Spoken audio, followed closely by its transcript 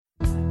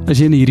As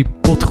jy na hierdie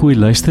potgooi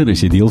luister,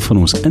 is jy deel van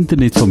ons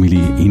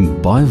internetfamilie en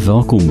baie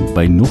welkom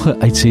by nog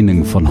 'n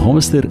uitsending van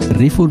Hamster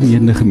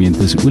Reformeerde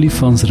Gemeentes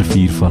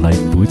Olifantsriviervallei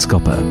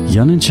Boodskappe.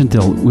 Jan en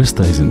Chantel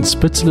Oosthuizen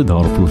spits hulle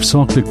daarop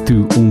hoofsaaklik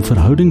toe om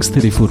verhoudings te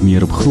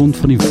reformeer op grond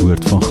van die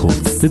woord van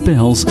God. Dit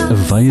behels 'n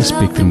wye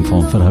spektrum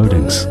van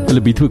verhoudings.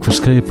 Hulle bied ook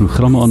verskeie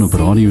programme aan op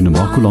Radio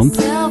Namakoland,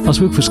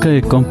 asook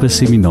verskeie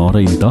kampusseminare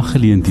en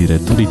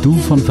daggeleenthede tot die doel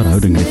van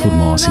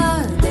verhoudingreformasie.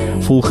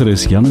 Volg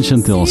gerus Jan en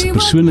Chantel se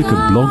persoonlike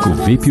blog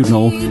of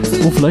webjoernaal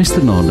of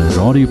luister na hulle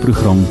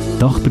radioprogram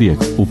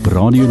Dagbreek op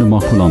Radio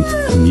Namakoland 93.4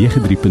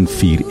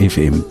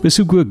 FM.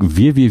 Besoek ook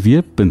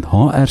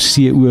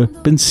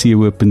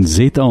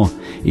www.hrco.co.za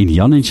en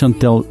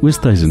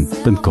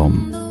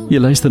janenchanteloosthuizen.com. Jy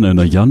luister nou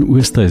na Jan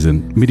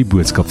Oosthuizen met die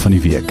boodskap van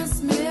die week.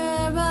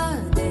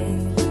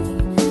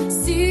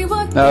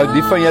 Nou,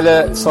 die van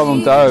julle sal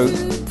onthou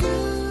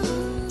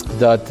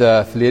dat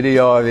verlede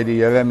jaar het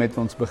die Here met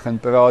ons begin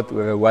praat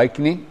oor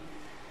awakening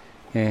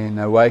en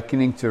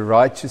awakening to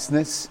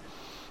righteousness.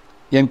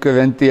 1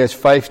 Korintiërs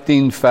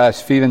 15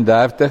 vers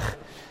 34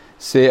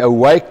 sê,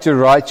 awake to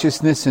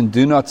righteousness and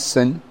do not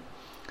sin.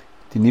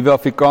 Die Nuwe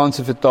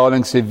Afrikaanse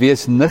vertaling sê,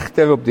 wees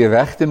nigter op die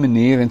regte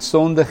manier en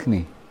sondig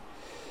nie.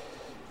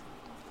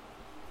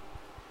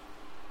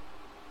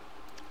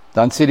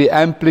 Dan sê die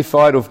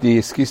Amplified of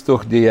die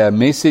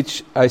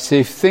Message, hy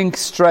sê, think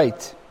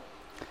straight.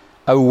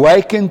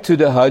 Awaken to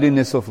the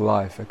holiness of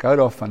life. Ek hou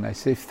daarvan. Hy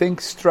sê,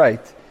 think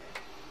straight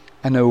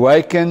and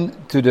awaken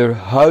to the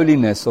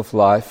holiness of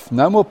life.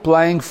 No more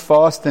playing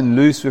fast and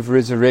loose with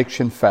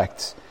resurrection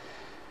facts.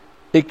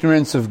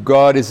 Ignorance of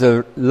God is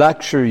a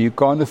luxury you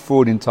can't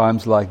afford in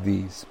times like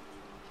these.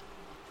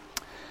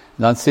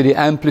 Dan sê die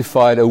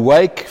Amplified,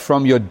 awake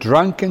from your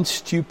drunken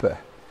stupor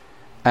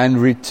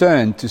and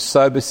return to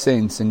sober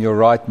sense in your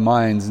right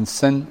minds and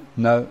sin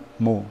no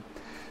more.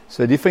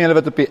 So die van julle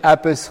wat op die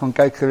app is, gaan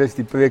kyk gerus,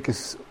 die preek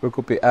is ook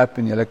op die app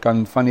en julle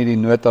kan van hierdie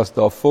notas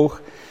daar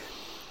volg.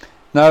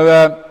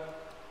 Nou,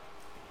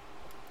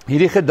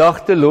 hierdie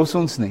gedagte los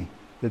ons nie.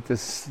 Dit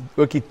is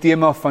ook die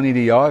tema van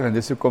hierdie jaar en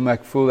dis hoekom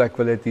ek voel ek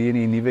wil dit hier in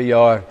die nuwe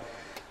jaar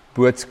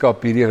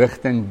boodskap hierdie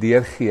rigting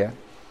deurgee.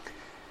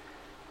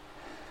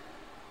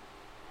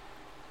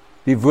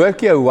 Die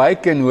woordjie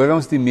awaken hoor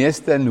ons die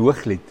meeste in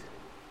Hooglied.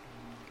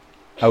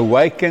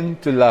 Awaken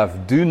to love.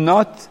 Do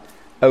not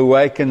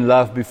awaken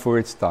love before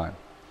it's time.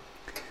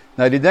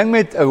 Nou die ding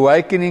met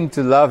awakening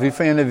to love, wie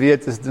van julle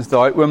weet, is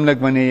daai oomblik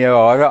wanneer jy jou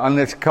hare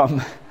anders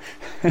kam.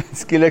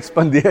 Skielik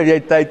spandeer jy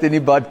tyd in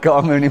die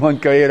badkamer en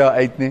niemand kan jy daar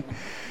uit nie.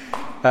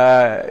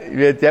 Jy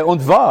weet, jy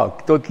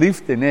ontwaak tot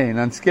liefde, nee, en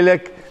dan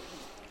skielik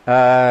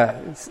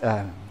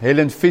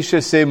Helen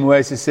Fisher sê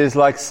mooi, sy sê,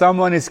 like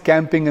someone is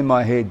camping in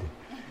my head.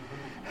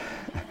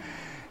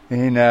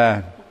 En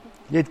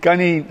jy kan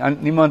nie aan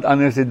niemand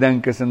anders te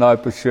dink as aan daai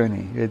persoon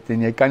nie, weet,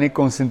 en jy kan nie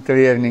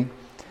konsentreer nie.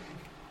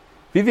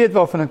 Wie weet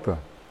waarvan ek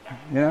praat?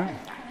 You know?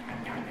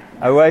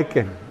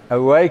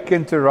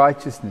 Awaken to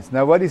righteousness.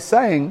 Now what he's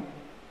saying,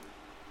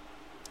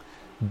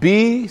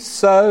 be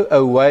so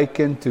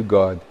awakened to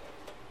God.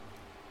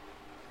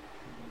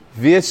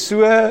 Wees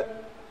so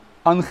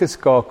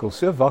aangeskakel,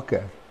 so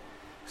wakker,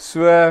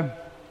 so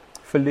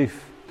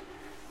verlief,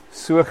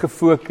 so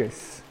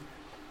gefokus,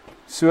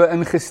 so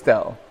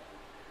ingestel,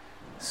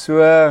 so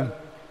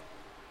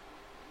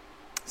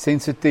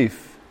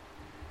sensitief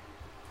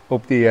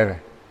op die Here.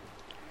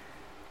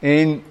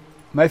 En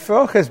my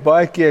vraag is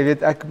baie keer,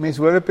 weet ek, mens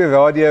hoor op die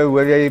radio,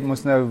 hoor jy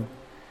mos nou,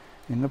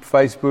 en op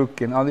Facebook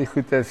en al die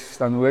goeders,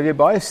 dan hoor jy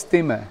baie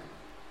stemme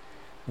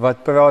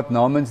wat praat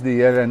namens die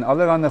Here en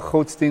allerhande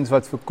godsdienst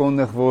wat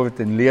verkondig word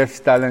en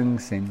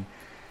leerstellings en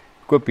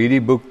koop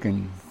hierdie boek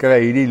en kry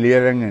hierdie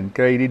lering en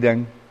kry hierdie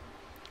ding.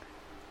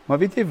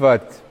 Maar weet jy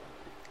wat?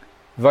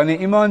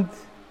 Wanneer iemand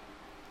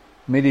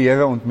met die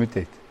Here ontmoet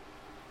het,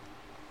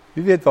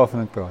 wie weet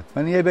waarvan ek praat?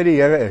 Wanneer jy by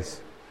die Here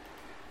is,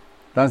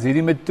 dan is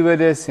hierdie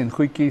metodes en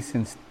goedjies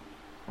en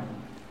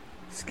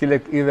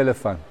skielik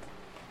irrelevant.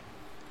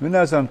 Who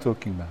knows what I'm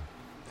talking about?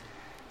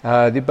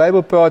 Die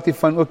Bybel praat hier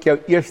van ook jou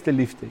eerste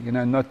liefde, you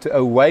know, not to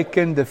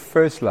awaken the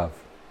first love.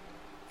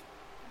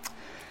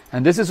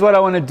 And this is what I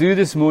want to do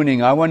this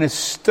morning. I want to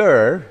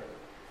stir,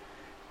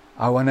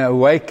 I want to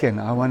awaken,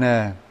 I want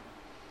to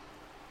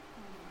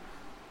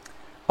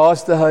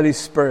ask the Holy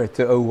Spirit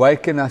to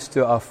awaken us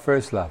to our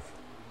first love.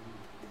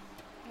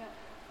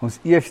 Ons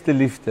eerste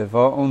liefde,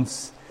 waar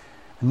ons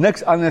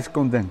niks anders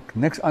kon dink,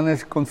 niks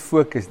anders kon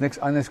fokus,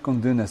 niks anders kon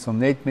doen as om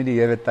net met die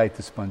Here tyd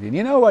te spandeer.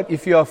 You know what?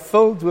 If you are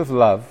filled with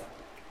love,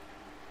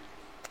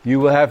 you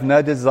will have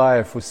no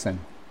desire for sin.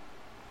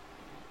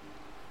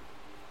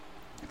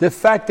 The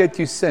fact that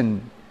you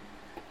sin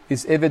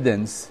is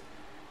evidence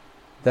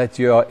that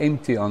you are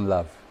empty on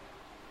love.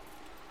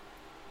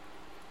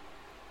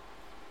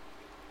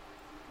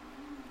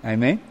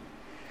 Amen?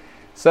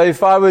 So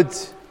if I would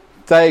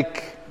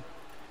take,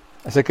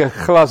 as ek 'n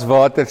glas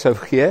water sou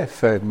gee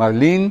vir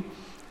Marlene,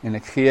 en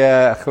ek gee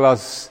 'n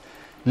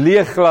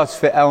leeg glas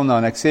vir Elna,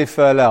 en ek sê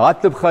vir hulle,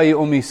 hardloop gou hier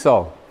om die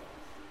saal.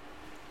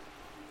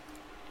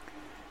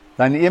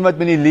 Dan iemand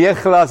met die leeg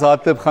glas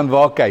hardloop gaan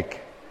waar kyk?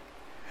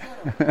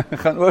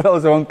 Gaan oral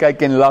rond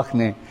kyk en lag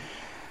nie.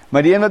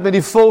 Maar die een wat met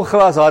die vol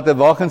glas harte,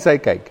 waar gaan sy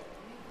kyk?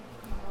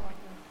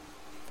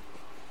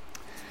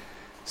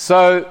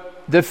 So,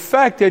 the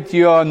fact that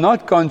you are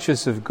not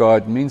conscious of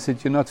God means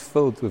that you're not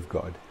filled with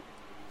God.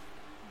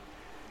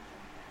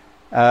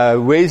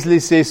 Wesley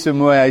sê so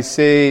mooi, hy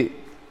sê,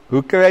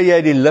 hoe kry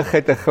jy die lig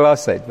uit 'n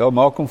glas uit? Wel,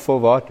 maak hom vol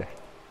water.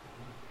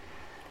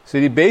 So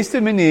die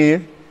beste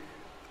manier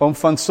om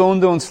van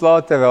sonde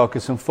ontslae te raak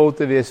is om vol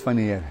te wees van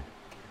die Here.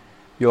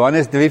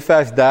 Johannes 3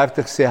 vers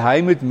 30 sê,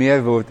 hy moet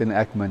meer word en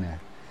ek minder.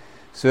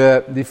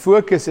 So die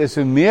fokus is,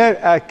 hoe meer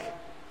ek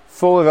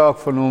vol raak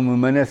van hom, hoe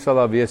minder sal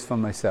daar wees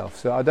van myself.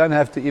 So I don't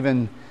have to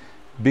even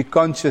be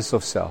conscious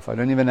of self. I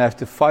don't even have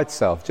to fight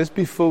self. Just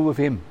be full of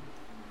him.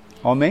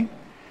 Amen.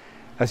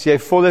 As jy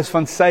vol is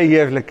van sy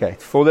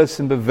heerlikheid, vol is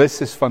en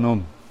bewus is van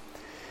hom.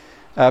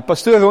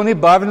 Pastoor Ronnie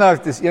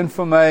Barnard is een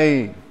van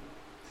my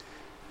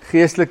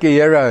geestelike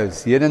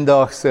heroes,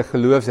 hedendaagse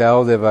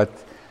geloofshelde wat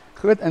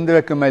groot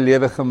indruk in my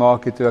lewe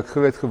gemaak het toe ek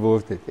groot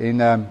geword het.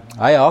 En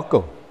hy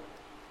hakkel.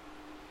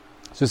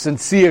 So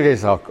sincere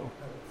is hakkel.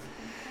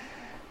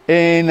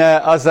 En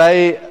as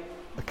hy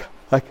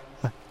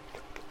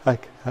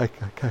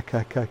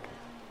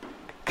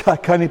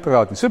kan nie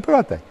praat nie, so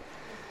praat hy.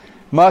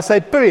 Maar as hy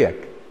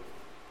preek,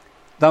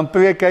 dan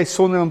preek hy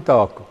sonder om te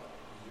hakkel.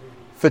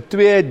 Vir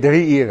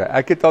 2-3 ure.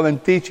 Ek het al in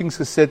teachings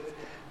gesit,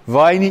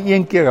 waar hy nie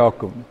een keer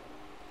hakkel nie.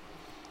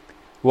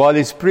 While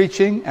he's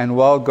preaching and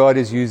while God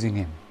is using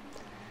him.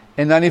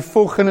 En dan die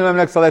volgende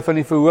oomblik sal hy van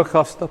die verhoog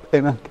afstap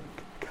en dan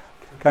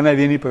kan hy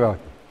weer nie praat.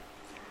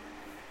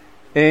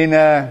 En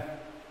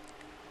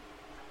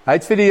hy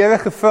het vir die Here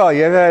gevra,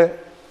 Here,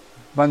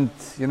 want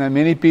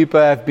many people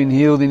have been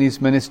healed in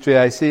his ministry.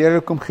 Hy sê,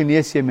 Here, kom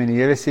genees jy my. Die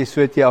Here sê,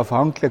 so dat jy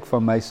afhanklik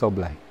van my sal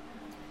bly.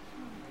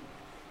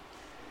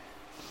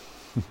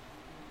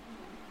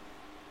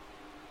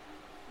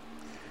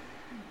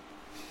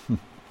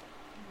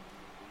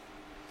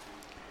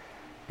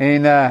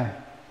 En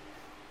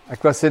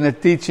ek was in 'n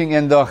teaching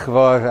eendag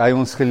waar hy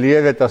ons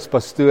geleer het as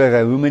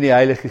pastore hoe met die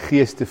Heilige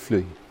Gees te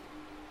vloei.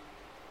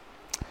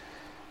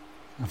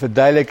 En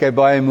verduidelik hy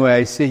baie mooi,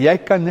 hy sê, jy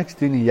kan niks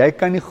doen nie, jy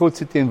kan nie God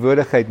se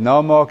teenwoordigheid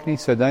namaak nie,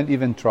 so don't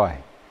even try.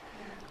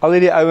 Al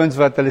die ouens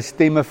wat hulle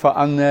stemme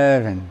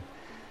verander en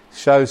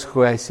shows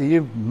gooi, hy sê,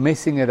 you're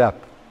messing it up.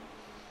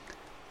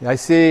 Hy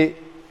sê,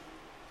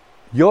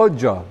 your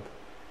job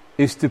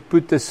is to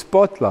put the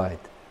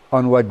spotlight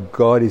on what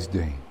God is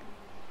doing.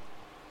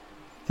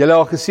 Julle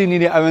al gesien nie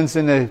die ouens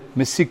in 'n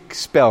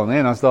musiekspel, nee,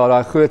 en as daar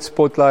daai groot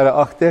spotlight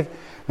agter,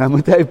 dan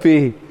moet hy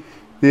die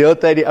hele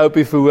tyd die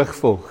oupie verhoog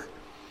volg.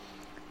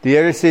 Die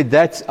Here sê,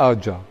 that's our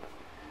job,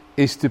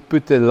 is to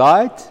put the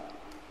light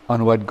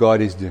on what God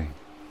is doing.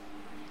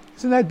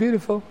 Isn't that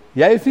beautiful?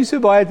 Jy hoef nie so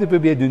baie te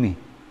probeer doen nie.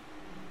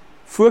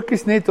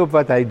 Fokus net op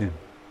wat hy doen.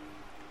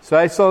 So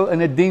hy sal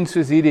in 'n diens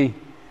soos hierdie,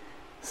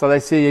 sal hy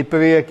sê, jy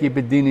preek, jy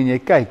bedien en jy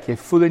kyk, jy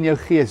voel in jou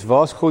gees,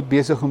 waar's God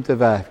besig om te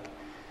werk?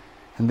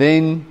 And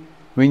then,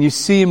 when you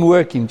see him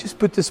working, just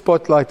put the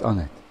spotlight on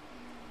it.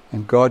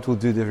 And God will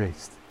do the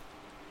rest.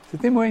 Is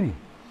dit nie mooi nie?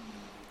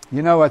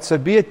 You know what, so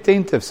be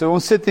attentive. So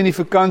ons sit in die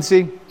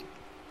vakansie,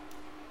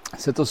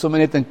 sit ons sommer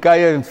net in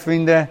kuier en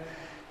vriende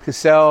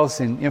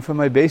gesels, en een van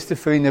my beste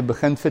vriende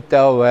begin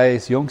vertel hoe hy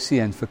is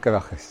jongseun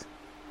verkragt is.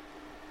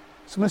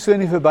 Sommer so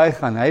nie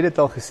verbygaan, hy het dit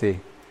al gesê.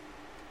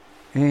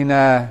 En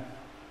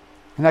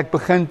ek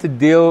begin te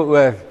deel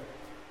oor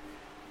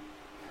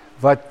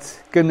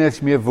wat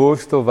kinders mee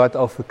worstel wat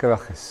al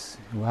verkragt is.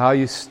 How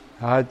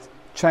it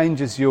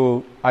changes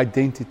your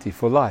identity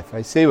for life.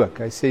 Hy sê ook,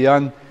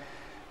 Jan,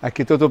 ek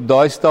het tot op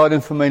daai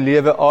stadium van my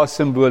lewe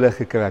A-simbole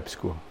gekry op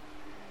skool.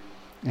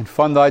 En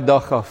van daai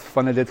dag af,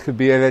 vandat dit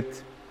gebeur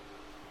het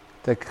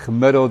ek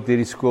gemiddeld deur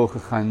die skool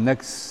gegaan,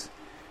 niks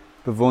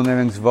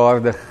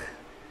bewonderingswaardig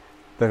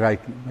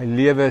bereik nie. My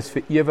lewe is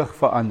vir ewig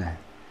verander,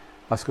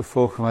 as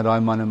gevolg van wat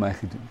daai man en my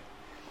gedoen.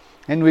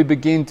 And we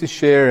begin to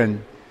share and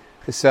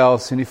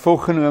gesels, en die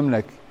volgende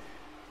oomblik,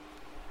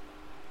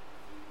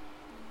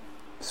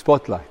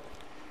 spotlight.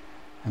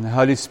 And the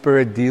Holy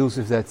Spirit deals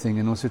with that thing,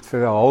 en ons het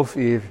vir 'n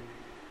halfuur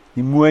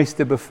die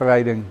mooiste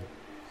bevryding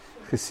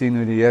gesien,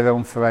 hoe die Here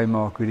hom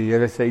vrymaak, hoe die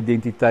Here sy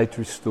identiteit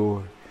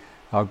restore,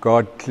 how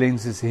God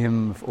cleanses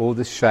him of all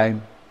the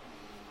shame.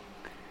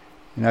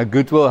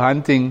 Good Will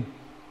Hunting,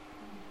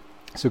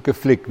 soek 'n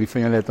fliek, wie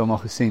van julle het hom al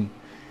gesien,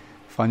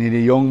 van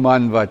hierdie jong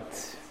man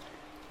wat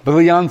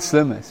briljant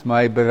slim is,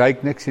 maar hy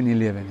bereik niks in die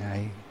lewe nie.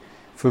 Hy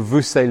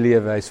verwoes sy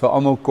lewe, hy is vir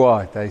almal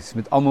kwaad, hy is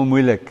met almal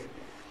moeilik.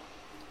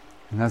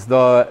 En as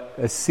daar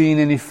 'n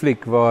scene in die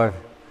fliek waar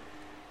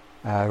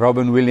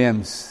Robin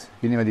Williams,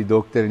 ek weet nie wat die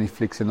dokter in die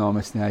fliek se naam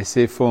is nie, hy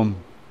sê vir hom,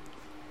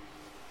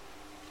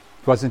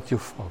 it wasn't your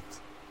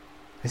fault.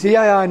 Hy sê,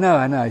 ja, I know,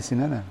 hy sê,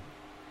 no, it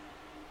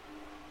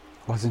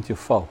wasn't your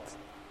fault.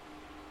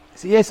 Hy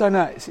sê, yes, I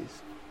know, hy sê, it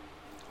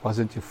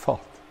wasn't your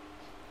fault.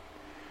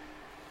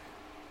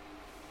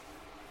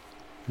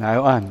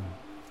 Nou aan,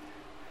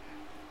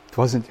 it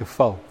wasn't your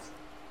fault.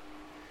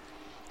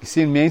 Jy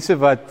sien mense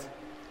wat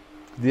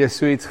deur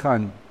so iets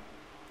gaan,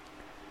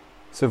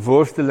 se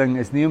worsteling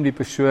is nie om die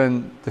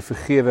persoon te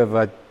vergewe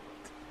wat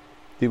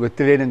die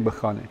oortreding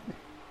begaan het nie.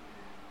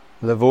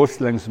 Hulle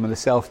worsteling is om hulle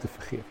self te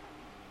vergewe.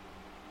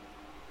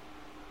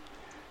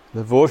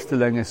 Hulle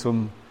worsteling is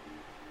om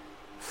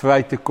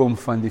vry te kom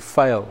van die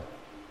vuil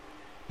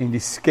en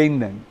die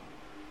skending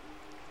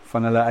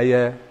van hulle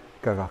eie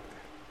karakter,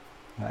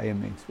 hulle eie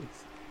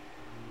menswees.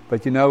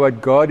 But you know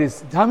what God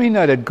is, how many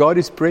know that God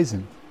is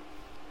present?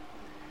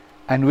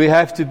 And we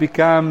have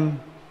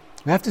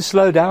to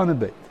slow down a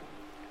bit.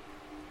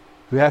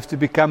 We have to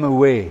become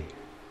aware.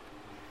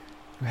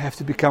 We have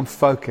to become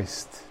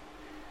focused.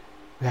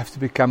 We have to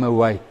become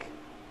awake.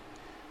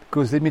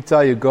 Because let me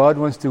tell you, God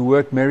wants to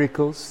work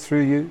miracles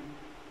through you.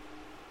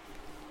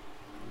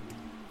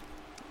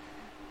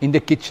 In the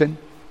kitchen.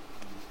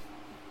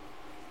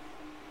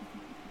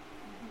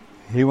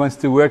 He wants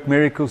to work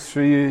miracles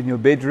through you in your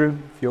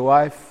bedroom, with your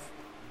wife.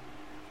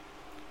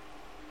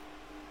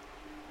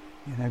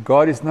 You know,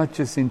 God is not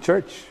just in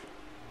church.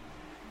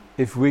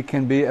 If we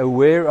can be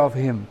aware of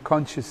Him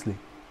consciously.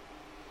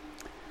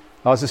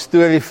 Daar's 'n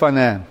storie van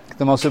ek het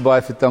hom al so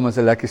baie vertel, maar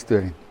 'n lekker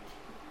storie.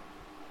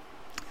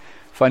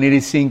 Van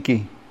hierdie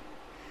seentjie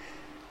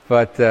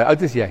wat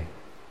oud is jy?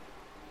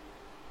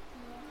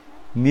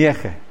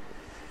 9.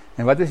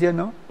 En wat is jou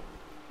naam?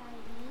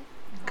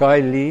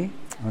 Kylie.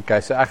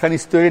 Okay, so ek gaan die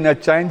storie nou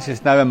change.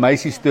 Dis nou 'n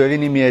meisie storie,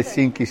 nie meer 'n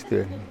seentjie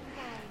storie nie.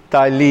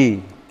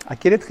 Kylie.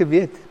 Ek het dit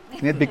geweet. Ek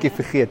het net 'n bietjie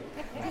vergeet.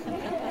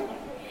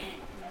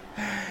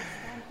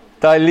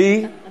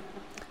 Kylie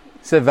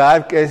se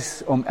werk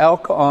is om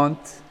elke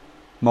aand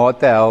ma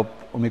te help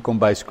om die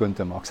kombuis skoon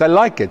te maak. Sy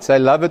like it. Sy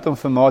love it om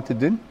vir ma te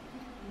doen.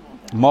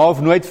 Ma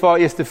hoef nooit vir haar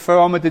eerste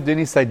vrou om te doen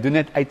nie, sy doen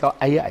dit uit haar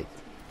eie uit.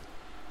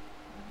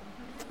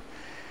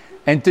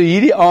 En toe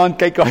hierdie aand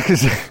kyk haar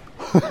gesig.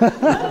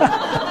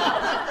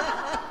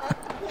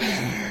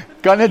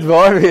 Kan dit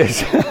waar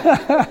wees?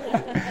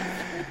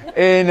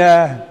 En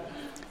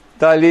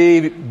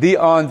Tali, die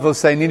aand wil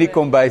sy nie die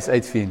kombuis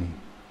uitvee nie.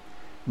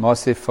 Maar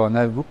sê van,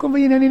 nou, hoekom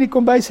wil jy nou nie die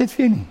kombuis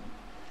uitvee nie?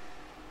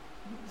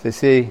 Sy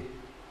sê,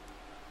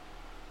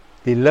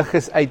 die lig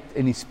is uit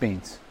in die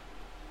spens.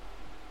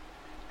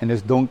 En dit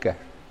is donker.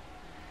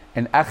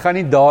 En ek gaan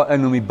nie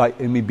daarin om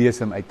die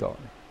besem uit te haal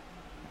nie.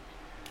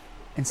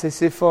 En sy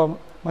sê vir hom,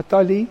 maar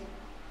Tali,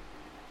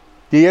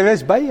 die Here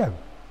is by jou.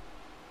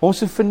 Ons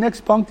hoef vir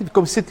niks bang te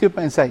kom sit jy op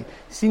en sê,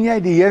 sien jy,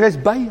 die Here is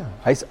by jou.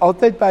 Hy's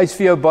altyd by, hy's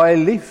vir jou baie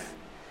lief.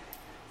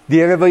 Die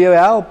Here wil jou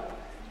help.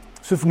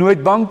 Jy hoef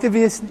nooit bang te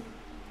wees nie.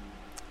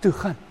 Toe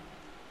gaan.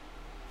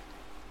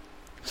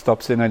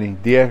 Stap sy na die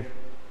deur.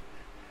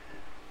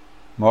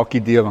 Maak die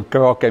deur, want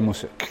kraak hy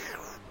mos.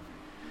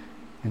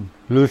 En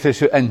loer sy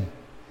so in.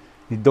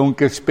 Die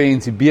donker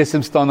spens, die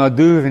besem staan daar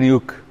deur in die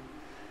hoek.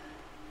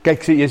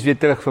 Kyk sy eers weer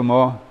terug vir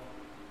ma.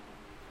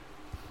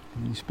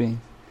 En die spens.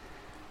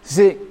 Sy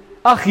sê,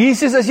 ag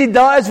Jesus, as jy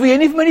daar is, wil jy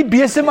nie vir my die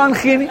besem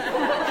aangee nie?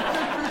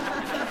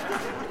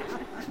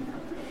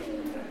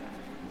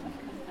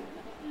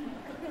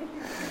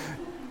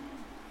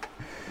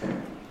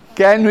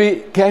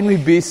 Can we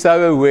be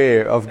so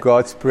aware of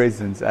God's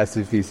presence as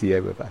if He's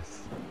here with us?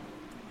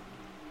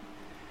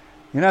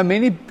 You know,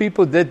 many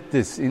people did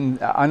this.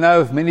 I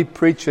know of many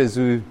preachers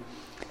who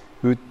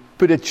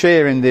put a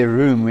chair in their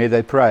room where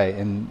they pray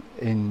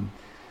en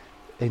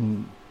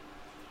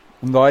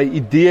om daai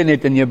idee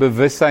net in jou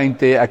bewussyn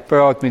te hê, ek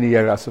praat met die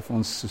Here asof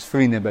ons soos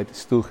vriende by die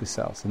stoel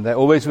gesels. And they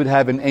always would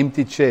have an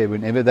empty chair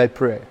whenever they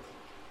pray.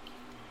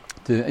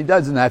 It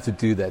doesn't have to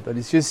do that, but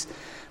it's just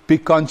be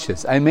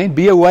conscious. Amen.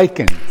 Be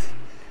awakened.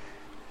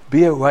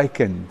 Be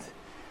awakened.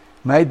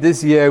 May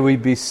this year we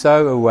be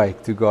so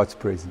awake to God's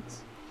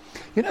presence.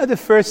 You know, the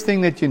first thing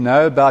that you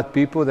know about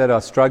people that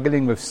are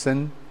struggling with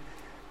sin,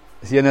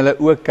 as jy in hulle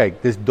oë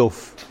kyk, dis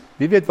dof.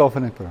 Wie weet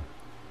waarvan ek praat?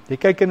 Jy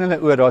kyk in hulle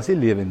oë, daar's nie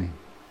lewe nie.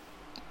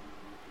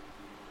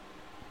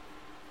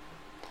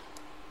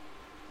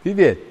 Wie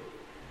weet?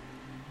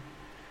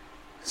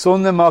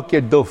 Sonde maak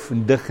jou dof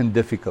en dig en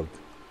difficult.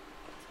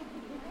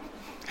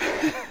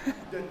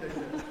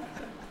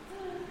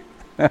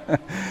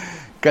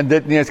 Kan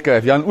dit nie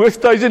skryf. Jan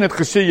Oosthuizen het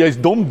gesê jy's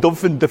dom,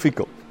 dof en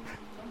difficult.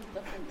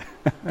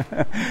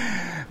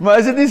 Maar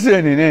is dit nie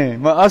so nie, nee.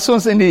 Maar as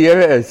ons in die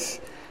Here is,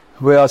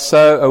 we are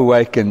so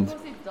awakened.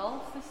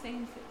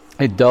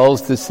 It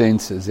dulls the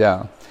senses,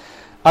 yeah.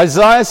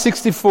 Isaiah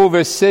 64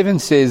 verse 7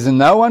 says, and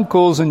no one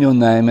calls on your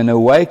name and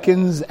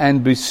awakens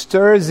and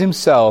bestirs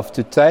himself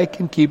to take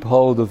and keep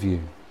hold of you.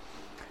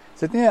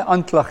 Is dit nie 'n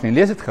aanklag nie?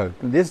 Lees dit gou.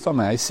 Lees dit aan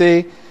my.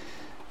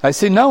 Hy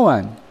sê no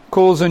one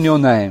calls on your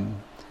name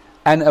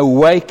and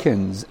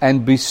awakens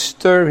and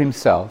bestir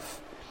himself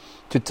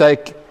to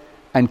take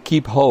and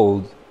keep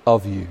hold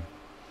of you.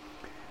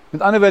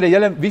 Met ander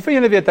woorde, wie van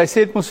julle weet, hy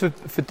sê dit mos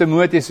vir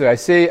Timoteus so, hy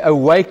sê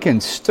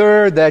awaken,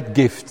 stir that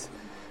gift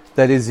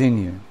that is in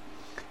you.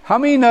 How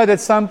many know that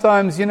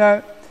sometimes, you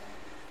know,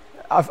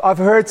 I've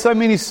heard so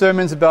many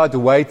sermons about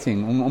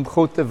waiting, om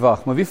God te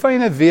wag, maar wie van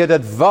julle weet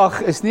dat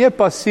wag is nie 'n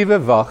passiewe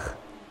wag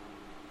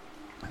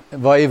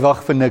waar jy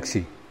wag vir niks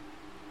nie.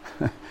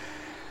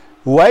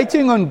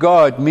 Waiting on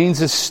God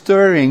means a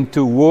stirring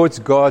towards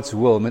God's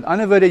will. Met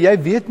ander woorde, jy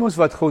weet mos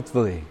wat God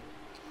wil hê.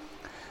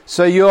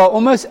 So you are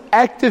almost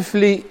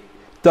actively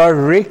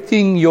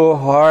directing your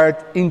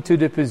heart into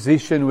the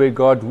position where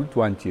God would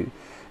want you.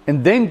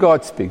 And then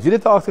God speaks. Jy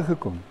het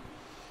agtergekom.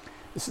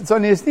 So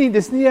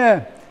dis nie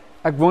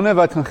ek wonder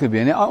wat gaan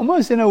gebeur nie. I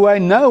almost in a way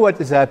know what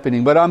is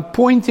happening, but I'm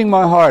pointing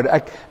my heart.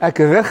 Ek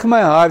rig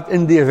my hart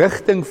in die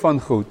rigting van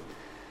God,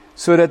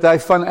 sodat hy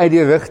vanuit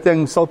die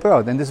rigting sal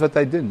praat. En dis wat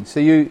hy doen. So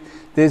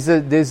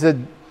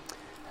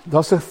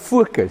daar's 'n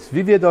fokus.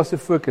 Wie weet daar's 'n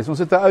fokus? Ons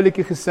het 'n ou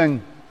liedjie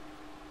gesing.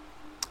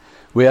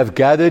 We have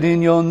gathered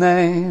in your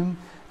name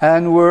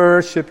and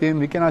worship him.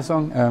 Wie ken daai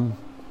song?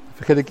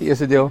 Vergeet ek die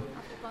eerste deel.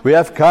 We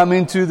have come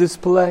into this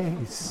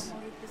place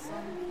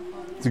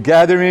to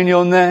gather in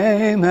your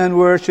name and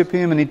worship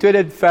him. En die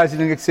tweede vers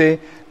dink ek sê,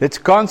 let's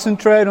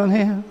concentrate on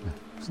him.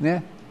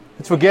 Nee,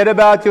 let's forget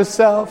about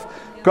yourself.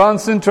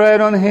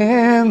 Concentrate on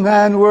him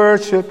and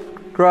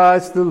worship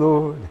Christ the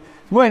Lord.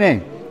 Mooi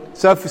nee.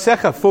 So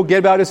sê forget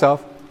about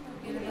yourself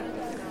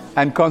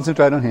and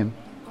concentrate on him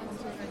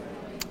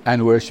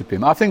and worship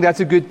him. I think that's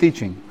a good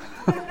teaching.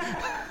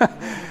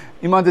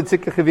 Iemand het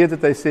seker geweet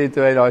wat hy sê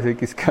toe hy daai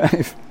liedjie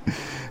skryf.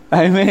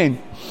 Amen.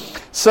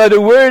 So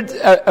the word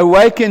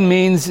awaken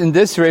means in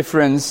this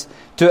reference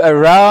to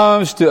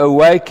arouse, to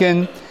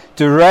awaken,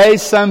 to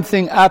raise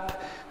something up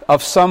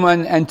of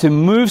someone and to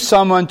move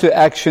someone to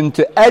action,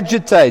 to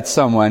agitate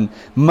someone,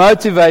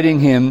 motivating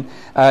him.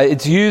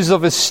 It's use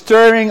of a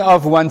stirring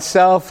of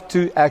oneself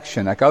to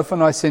action. Ek hou van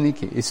daai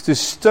sinnetjie. It's to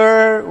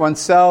stir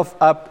oneself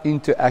up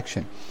into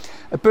action.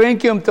 'n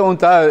Prentjie om te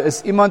onthou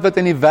is iemand wat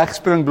in die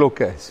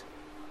wegspringblokke is.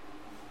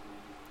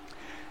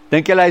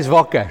 Dink jy hy is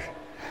wakker?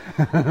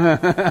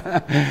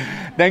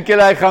 Dink jy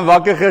hy gaan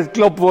wakker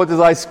geklop word as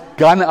hy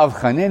gun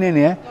afgaan?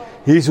 Nee.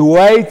 He's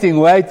waiting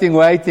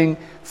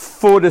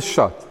for the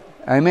shot.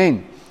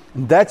 Amen.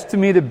 And that's to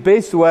me the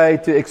best way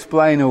to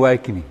explain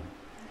awakening.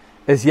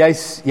 Is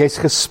jy's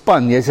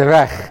gespan, jy's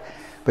reg,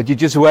 but you're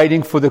just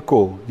waiting for the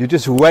call. You're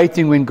just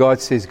waiting when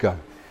God says go.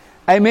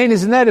 Amen.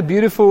 Isn't that a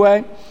beautiful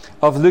way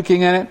of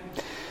looking at it?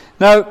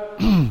 Nou,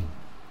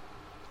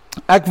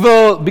 ek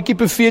wil bietjie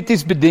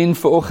profeties bedien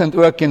vanoggend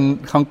ook en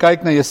gaan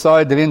kyk na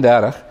Jesaja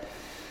 33.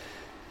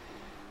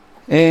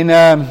 En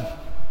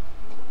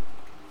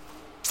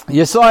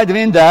Jesaja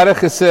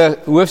 33 is 'n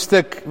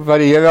hoofstuk wat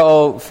die Here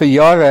al vir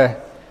jare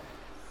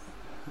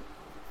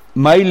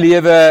my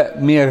lewe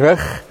mee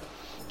rig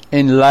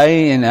en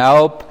lei en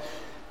help.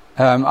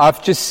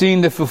 I've just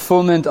seen the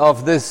fulfillment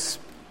of this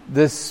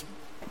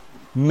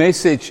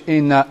message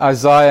in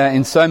Isaiah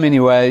in so many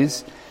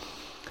ways.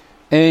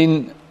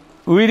 En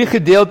hoe hierdie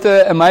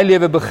gedeelte in my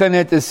lewe begin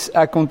het, is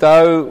ek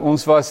onthou,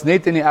 ons was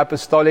net in die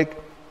apostolic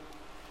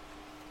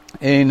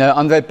en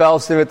André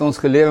Pelser het ons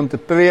geleer om te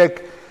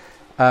preek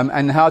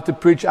and how to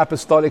preach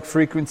apostolic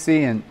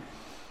frequency en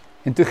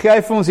toe gee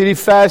hy vir ons hierdie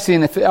versie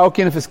en vir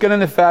elkeen 'n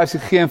verskillende versie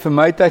gegee en vir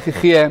my het hy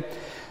gegee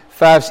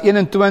vers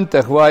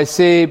 21 waar hy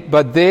sê,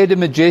 but there the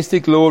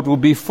majestic Lord will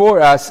be for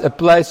us a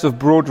place of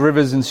broad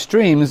rivers and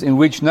streams in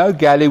which no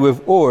galley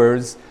with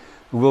oars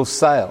will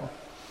sail.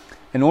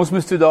 En ons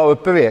moes toe daaroor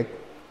preek.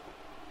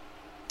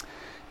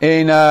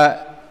 En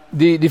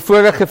die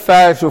vorige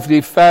vers of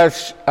die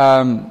vers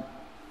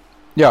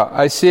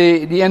hy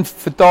sê, die een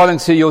vertaling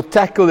sê your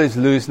tackle is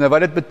loose. Nou wat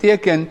dit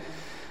beteken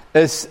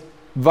is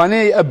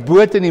wanneer 'n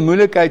boot in die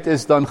moeilikheid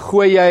is, dan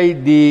gooi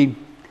jy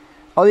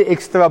al die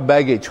extra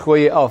baggage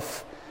gooi jy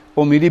af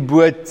om hierdie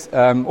boot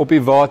op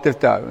die water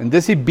te hou. En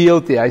dis die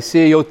beeld hier. Hy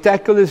sê your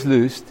tackle is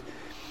loosed.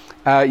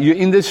 You're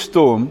in the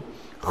storm.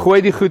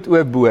 Gooi die goed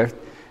oorboord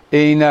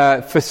en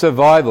for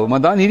survival.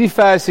 Maar dan hierdie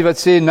versie wat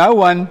sê not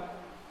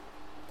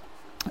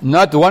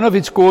one of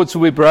its cords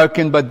will be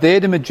broken, but there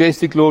the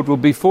majestic Lord will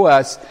be for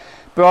us.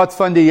 Praat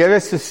van die Here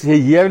se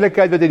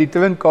heerlikheid wat uit die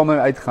troonkamer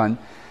uitgaan.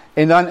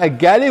 En dan a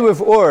galley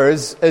with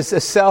oars is a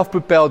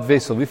self-propelled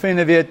vessel. Wie van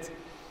julle weet,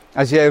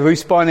 as jy 'n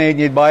roeispan het,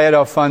 jy het baie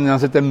daarvan, dan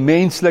is dit 'n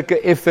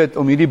menslike effort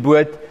om hierdie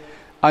boot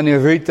aan die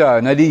roei te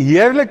hou. Nou die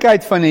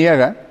heerlikheid van die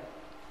Here,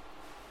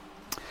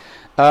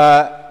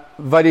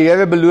 wat die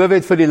Here beloof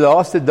het vir die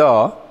laaste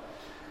dae,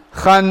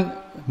 gaan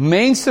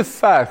mense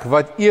verg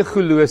wat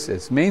egoloos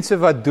is, mense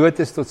wat dood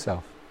is tot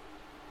self.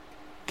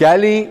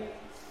 Galley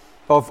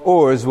of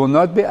oars will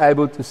not be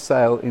able to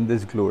sail in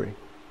this glory.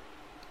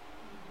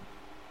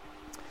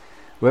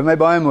 Hoor my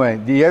baie mooi,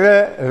 die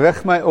Here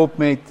rig my op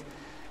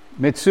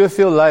met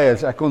soveel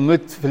leiers. Ek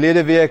ontmoet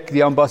verlede week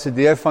die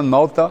ambassadeur van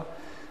Malta.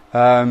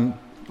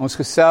 Ons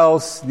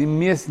gesels, die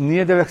mees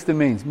nederigste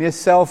mens,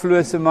 mees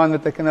selflose man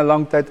wat ek in 'n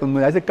lang tyd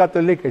ontmoet. Hy's 'n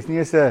Katoliek, hy's nie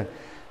eens 'n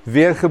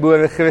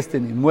weergebore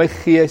Christen nie, mooi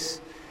gees.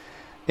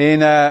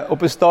 En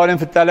op 'n stadium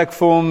vertel ek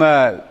vir hom,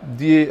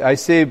 hy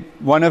sê,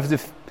 one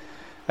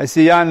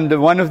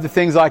of the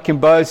things I can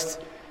boast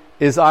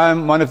is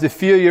I'm one of the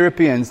few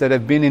Europeans that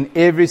have been in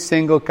every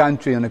single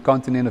country on the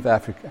continent of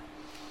Africa.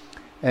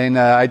 En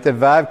hy het 'n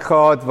werk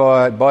gehad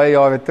waar baie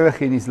jare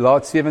terug in die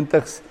laat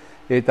 70s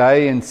het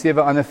hy en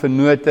 7 ander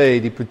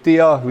vennote die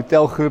Protea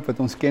hotelgroep wat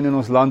ons ken in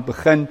ons land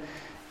begin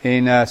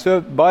En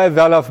so baie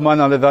welaf man,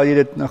 alhoewel jy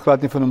dit nog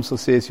glad nie van hom sal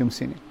sê as jy hom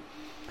sien nie.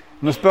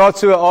 En ons praat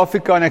so oor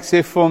Afrika en ek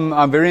sê vir hom,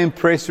 I'm very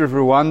impressed with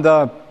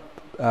Rwanda,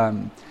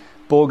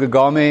 Paul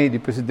Kagame, die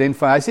president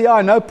van, hy sê,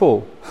 I know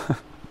Paul.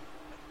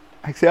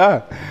 Ek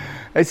sê,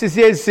 He says,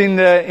 yes, in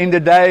the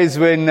days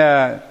when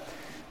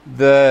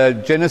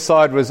the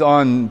genocide was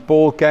on,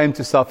 Paul came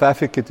to South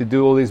Africa to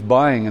do all his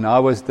buying, and I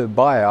was the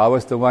buyer. I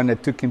was the one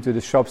that took him to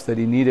the shops that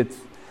he needed,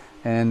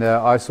 and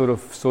I sort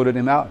of sorted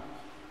him out.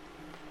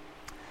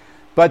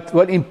 But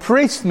what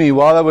impressed me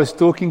while I was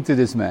talking to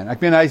this man,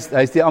 ek meen, hy's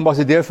die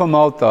ambassadeur van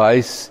Malta,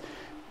 hy's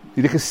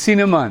die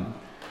gesiene man,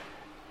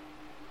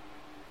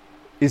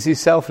 is he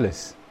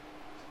selfless.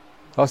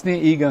 Daar's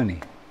nie ego nie.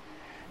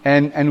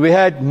 And we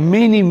had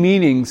many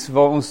meetings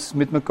waar ons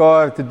met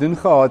mekaar te doen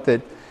gehad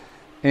het,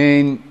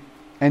 and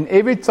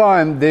every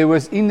time there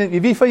was,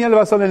 wie van julle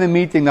was al in 'n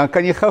meeting, dan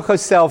kan jy gou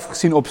self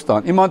gesien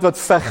opstaan, iemand wat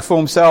veg vir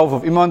homself,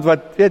 of iemand wat,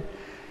 weet,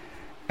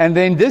 and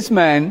then this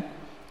man,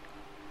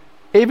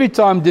 every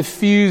time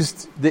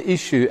diffused the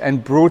issue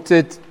and brought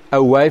it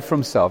away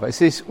from self. Hy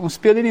sê, ons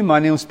speel nie die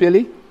man nie, ons speel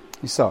die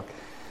saak.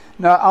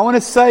 Now, I want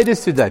to say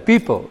this today,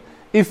 people,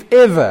 if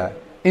ever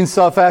in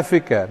South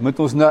Africa, moet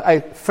ons nou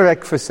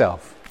vrek vir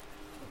self.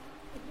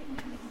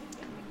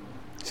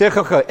 Sê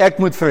gou, ek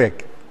moet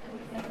vrek.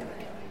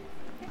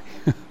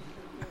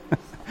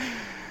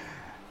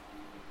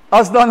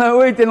 As dan nou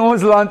ooit in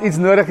ons land iets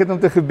nodig het om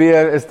te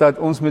gebeur, is dat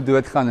ons moet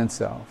doodgaan in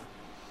self.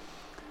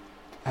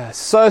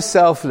 So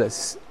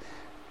selfless.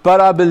 But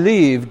I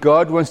believe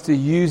God wants to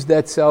use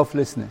that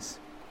selflessness.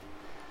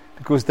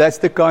 Because that's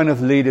the kind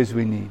of leaders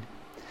we need.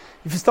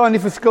 Jy verstaan die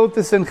verskil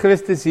tussen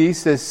Christus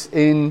Jesus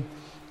en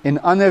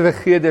ander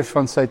regerders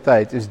van sy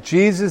tyd, is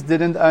Jesus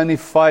didn't only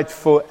fight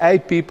for a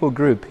people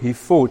group, he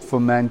fought for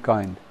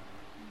mankind.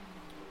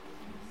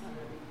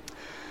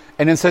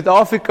 En in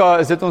Suid-Afrika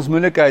is dit ons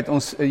moeilikheid,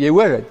 jy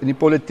hoor het, in die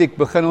politiek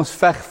begin ons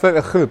veg vir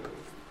 'n groep,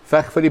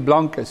 veg vir die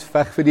blankes,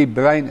 veg vir die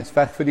bruines,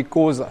 veg vir die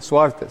kosa,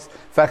 swartes,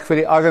 veg vir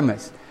die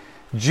armes.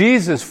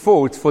 Jesus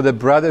fought for the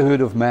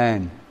brotherhood of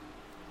man,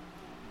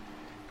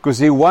 because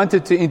he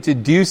wanted to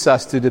introduce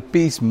us to the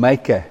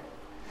peacemaker.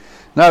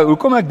 Nou,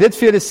 hoekom ek dit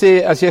vir julle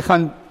sê, as jy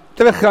gaan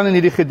teruggaan in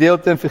hierdie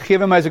gedeelte, en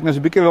vergewe my as ek nou so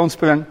 'n bietjie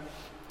rondspring,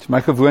 dit is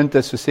my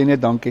gewoonte, so sê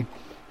net dankie.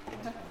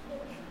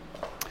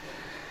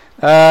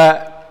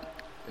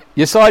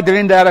 Jesaja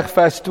 33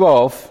 vers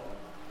 12,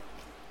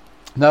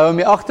 nou om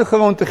die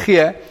agtergrond te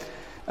gee,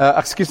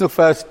 ekskuus nog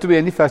vers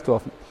 2, nie vers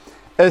 12 nie,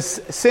 is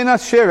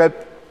Sennacherib,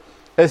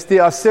 is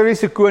die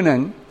Assiriese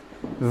koning,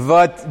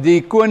 wat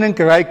die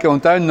koninkryke,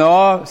 onthou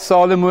na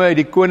Salomo het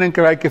die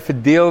koninkryke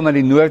verdeel na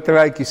die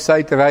Noordryk, die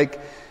Suidryk,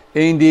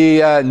 en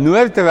die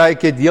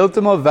Noordryk het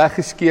heeltemal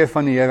weggeskeer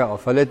van die Here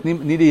af. Hulle het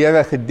nie die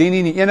Here gedien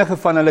nie, enige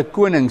van hulle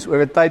konings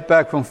oor 'n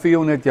tydperk van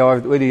 400 jaar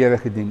het ooit die Here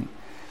gedien nie.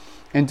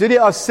 En toe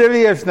die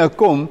Assiriërs nou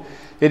kom,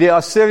 het die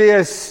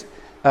Assiriërs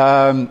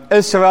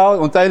Israel,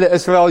 onthou hulle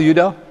Israel,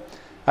 Juda,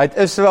 het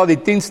Israel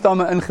die 10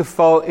 stamme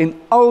ingeval en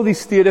al die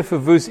stede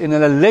verwoes en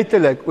hulle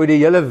letterlik oor die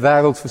hele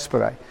wêreld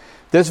versprei.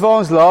 Dis waar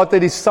ons later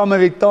die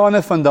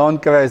Samaritane vandaan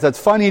kry, is dat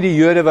van hierdie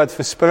Jode wat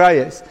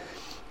versprei is,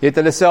 het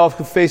hulle self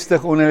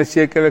gevestig onder 'n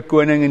sekere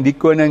koning, en die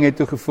koning het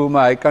toe gevoel,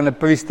 maar hy kan 'n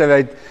priester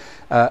uit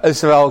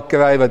Israel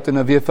kry, wat toe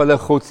nou weer vir hulle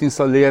godsdienst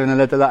sal leer, en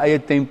hulle het hulle eie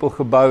tempel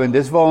gebou, en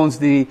dis waar ons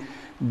die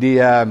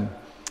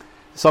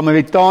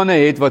Samaritane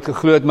het, wat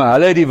geglo het, maar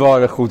hulle het die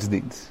ware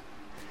godsdienst.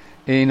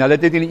 En hulle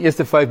het net in die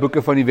eerste 5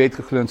 boeke van die wet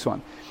geglo en so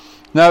aan.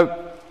 Nou,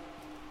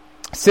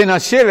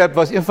 Sennacherib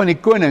was een van die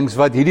konings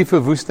wat hierdie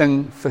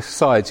verwoesting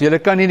versaai. So julle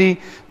kan hierdie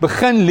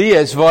begin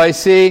lees waar hy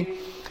sê,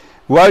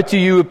 woe to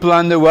you who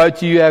plunder, woe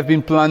to you have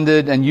been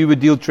plundered, and you would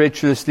deal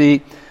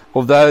treacherously,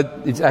 although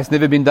it has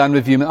never been done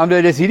with you. Maar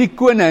dit is hierdie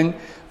koning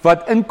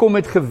wat inkom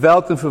met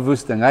geweld en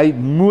verwoesting. Hy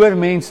moor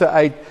mense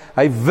uit,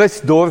 hy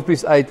wis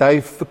dorpies uit,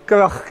 hy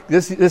verkrag,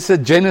 this is a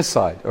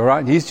genocide,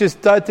 alright? He's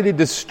just totally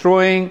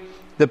destroying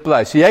the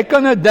place. So jy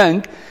kan nou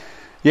dink,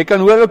 jy kan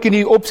hoor ook in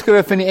die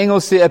opskrif in die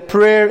Engels sê, a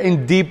prayer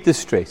in deep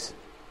distress.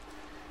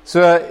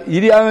 So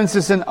hierdie ouens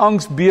is in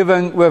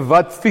angsbewing oor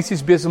wat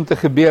fisies besig om te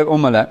gebeur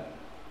om hulle.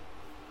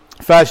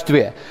 Vers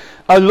 2.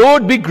 O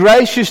Lord, be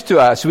gracious to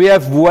us. We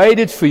have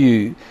waited for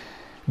you.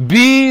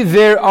 Be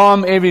their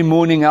arm every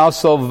morning, our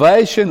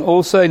salvation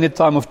also in a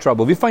time of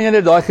trouble. Wie van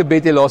julle daai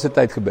gebed die laaste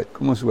tyd gebid?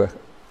 Kom ons hoor.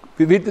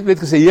 Wie het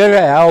gesê, Here,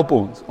 help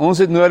ons. Ons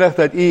het nodig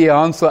dat U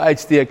hand sal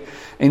uitsteek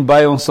en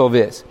by ons sal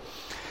wees.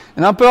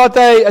 En dan praat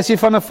hy, as jy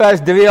vanaf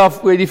vers 3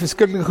 af, oor die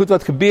verskriklike goed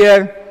wat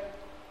gebeur,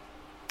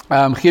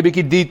 gee 'n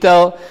bietjie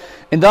detail,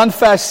 en dan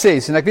vers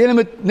 6, en ek wil julle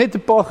met net 'n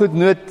paar goed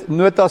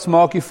notas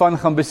maak hiervan,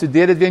 gaan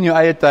bestudeer dit weer in jou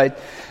eie tyd.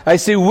 Hy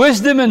sê,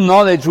 wisdom and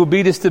knowledge will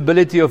be the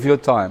stability of your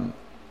time.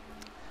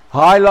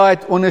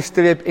 Highlight,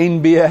 onderstreep,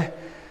 NB,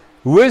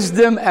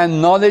 wisdom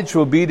and knowledge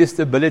will be the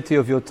stability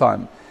of your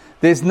time.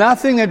 There's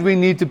nothing that we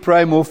need to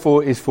pray more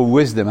for is for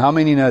wisdom. How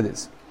many know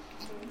this?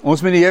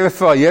 Ons moet die Here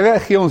vra, Here,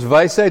 gee ons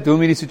wysheid hoe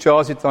om hierdie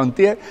situasie te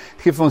hanteer,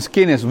 gee vir ons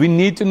kennis. We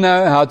need to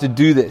know how to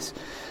do this.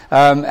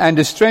 And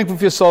the strength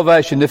of your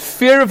salvation. The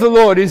fear of the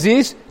Lord is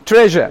His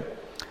treasure.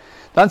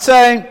 Dan sê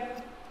hy,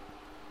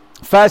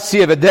 Vers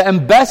 7, the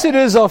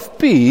ambassadors of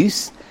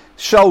peace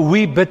shall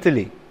weep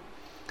bitterly.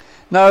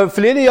 Nou,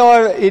 verlede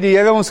jaar het die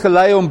Here ons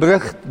gelei om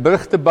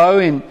brug te bou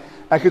en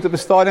ek het op 'n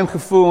stadium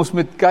gevoel, ons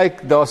moet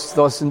kyk,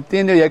 daar's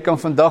intendeel, jy kan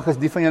vandag, as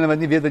die van julle wat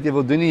nie weet wat jy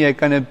wil doen nie, jy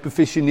kan 'n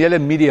professionele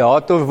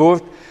mediator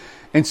word,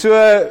 en so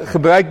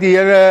gebruik die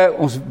Here,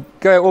 ons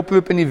kry 'n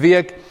oproep in die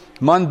week,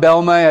 man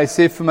bel my, hy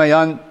sê vir my,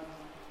 Jan,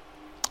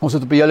 ons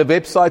het op julle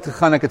website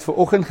gegaan, ek het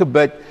vanoggend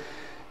gebid,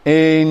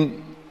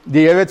 en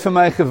die Here het vir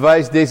my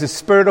gewys, there's a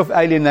spirit of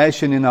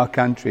alienation in our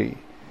country,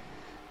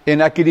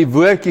 en ek het die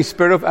woordjie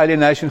spirit of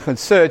alienation gaan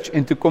search,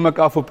 en toe kom ek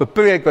af op 'n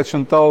preek, wat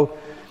Chantal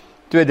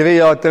 2-3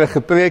 jaar terug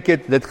gepreek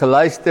het, dit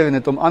geluister en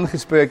het hom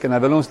aangespreek en hy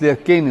wil ons leer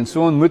ken en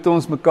so ontmoet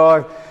ons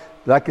mekaar,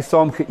 lekker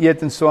saam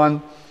geëet en so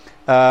aan.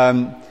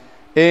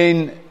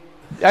 En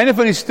die einde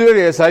van die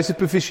storie is, hy is 'n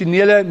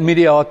professionele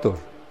mediator.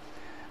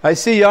 Hy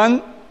sê,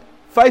 Jan,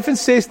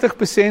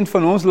 65%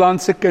 van ons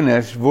land se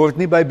kinders word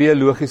nie by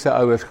biologiese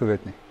ouers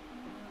groot nie.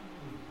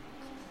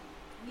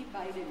 Nie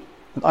beide nie.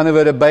 Met ander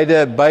woorde,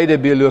 beide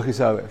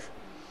biologiese ouers.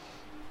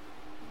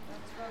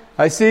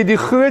 Hy sê, die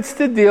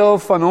grootste deel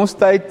van ons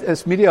tyd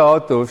as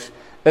mediators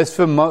is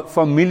vir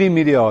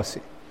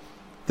familiemediasie.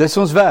 Dis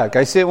ons werk.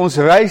 Hy sê, ons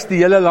reis die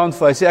hele land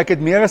vir. Hy sê, ek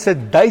het meer as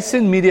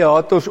 1000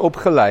 mediators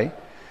opgelei,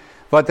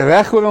 wat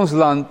reg oor ons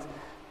land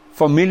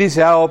families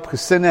help,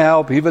 gesinne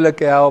help,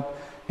 huwelike help,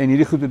 en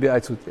hierdie goed probeer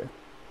uitsorteer.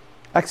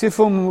 Ek sê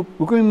vir hom,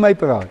 hoekom jy met my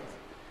praat?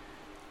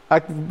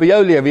 Ek by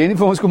jou leer, wil jy nie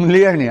vir ons kom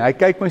leer nie? Hy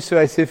kyk my so,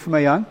 hy sê vir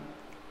my, Jan,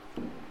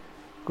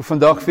 ek wil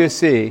vandag vir jou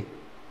sê,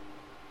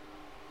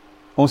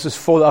 ons is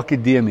vol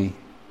akademie.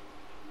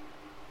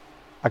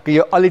 Ek kan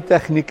jou al die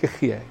tegnieke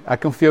gee. Ek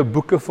kan vir jou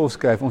boeke vol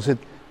skryf. Ons het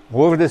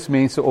hordes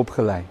mense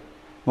opgelei.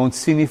 Maar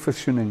ons sien nie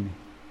versoening nie.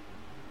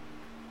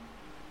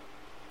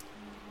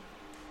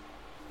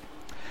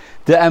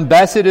 The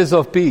ambassadors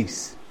of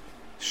peace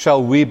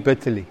shall weep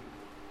bitterly.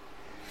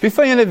 Wie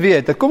van julle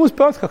weet, kom ons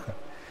praat gou.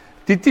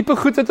 Die tipe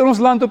goed wat in ons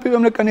land op die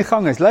oomblik aan die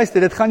gang is. Luister,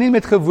 dit gaan nie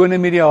met gewone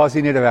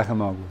mediasie net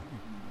weggemaak word.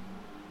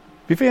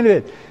 Wie van julle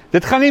weet,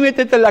 dit gaan nie met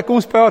dit, kom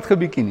ons praat gou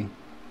bietjie nie.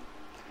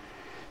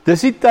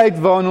 Dis die tyd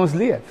waarin ons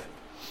leef.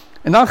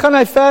 En dan gaan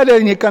hy verder,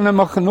 en jy kan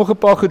nog 'n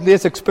paar goed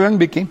lees, ek spring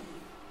bietjie.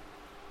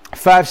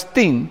 Vers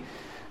 10,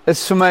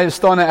 is vir my,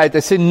 staan hy uit, hy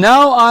sê,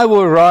 now I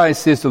will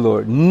rise, says the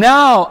Lord,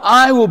 now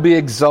I will be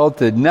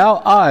exalted,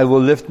 now I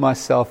will lift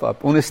myself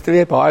up.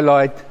 Onderstreep,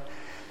 highlight,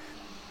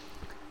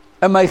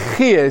 in my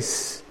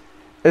gees,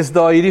 is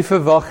daar hierdie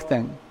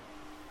verwagting.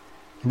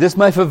 Dis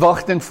my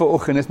verwagting vir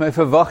oggend, dis my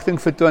verwagting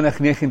vir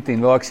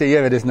 2019, waar ek sê,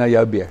 Here, dis nou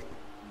jou beurt.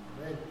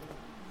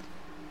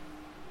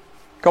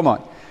 Come on.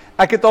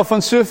 Ek het al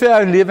van soveel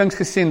herlewings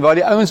gesien, waar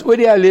die ouens oor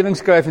die herlewing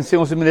skryf en sê,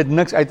 ons het met dit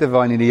niks uit te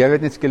waai nie, die Here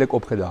het net skielik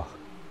opgedag.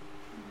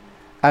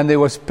 And there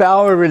was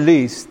power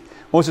released.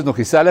 Ons het nog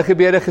dieselfde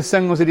gebede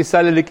gesing, ons het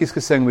dieselfde liedjies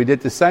gesing, we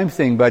did the same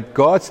thing, but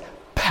God's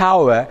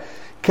power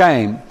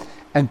came,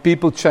 and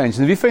people changed.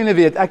 En wie van julle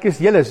weet, ek is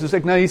julle, soos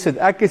ek nou hier sit,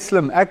 ek is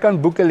slim, ek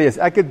kan boeke lees,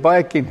 ek het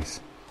baie kennis.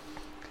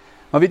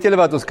 Maar weet julle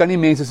wat, ons kan nie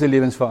mense se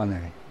lewens verander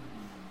nie.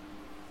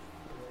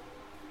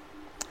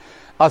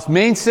 As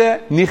mense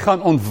nie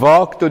gaan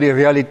ontwaak tot die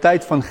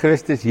realiteit van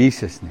Christus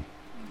Jesus nie,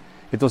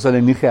 het ons hulle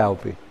nie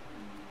gehelp nie.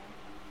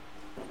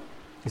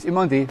 Is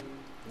iemand hier?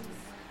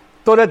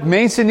 Totdat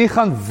mense nie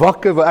gaan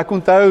wakker word. Ek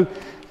onthou,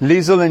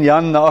 Liesel en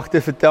Jan na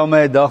agter vertel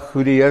my 'n dag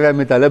hoe die Here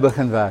met hulle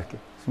begin werk het.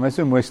 Dis vir my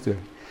so 'n mooi storie.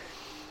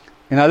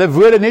 En hulle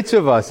woorde net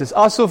so was. Dis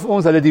asof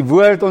ons hulle die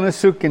woord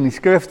ondersoek en die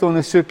skrifte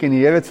ondersoek en die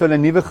Here het vir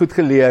hulle nuwe goed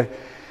geleer.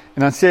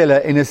 En dan sê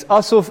hulle, en is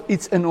asof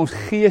iets in ons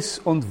gees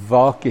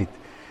ontwaak het.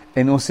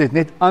 En ons het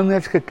net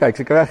anders gekyk.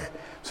 Ek reg,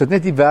 ons het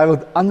net die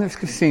wêreld anders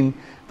gesien,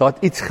 daar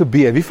het iets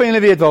gebeur. Wie van julle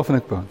weet waarvan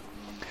ek praat?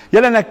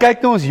 Julle, en ek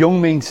kyk na ons jong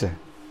mense.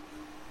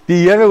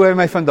 Die Here hoor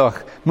my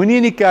vandag, moenie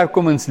in die kerk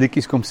kom en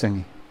liedjies kom sing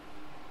nie.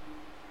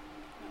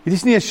 Dit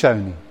is nie 'n show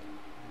nie.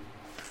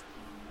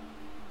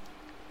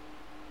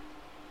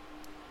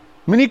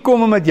 Moenie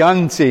kom omdat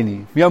Jan sê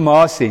nie, jou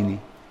ma sê nie.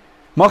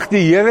 Mag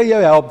die Here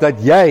jou help dat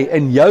jy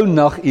in jou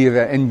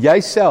nagure en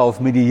jouself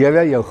met die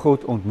Here jou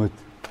God ontmoet.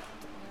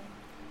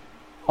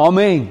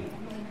 Amen.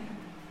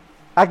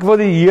 Ek wil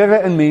die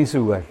Here in mense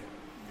hoor.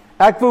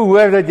 Ek wil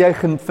hoor dat jy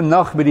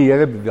vannag by die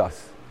Here was.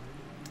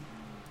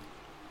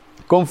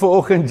 Kom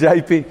vanoggend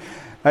JP,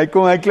 hy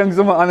klink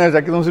sommer anders,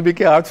 ek het hom so 'n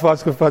bietjie hard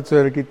vasgevat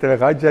so rukkie terug.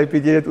 Hy JP,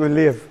 jy het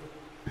oorleef.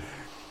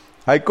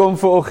 Hy kom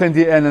vanoggend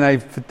hier in en hy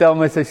vertel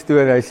my sy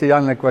storie. Hy sê,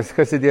 Jan, ek was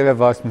gister deur 'n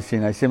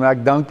wasmasjien. Hy sê, maar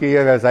ek dank die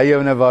Here, as hy jou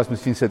in 'n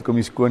wasmasjien sit, kom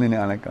jy skoon aan die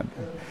ander kant.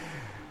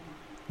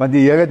 Want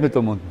die Here het met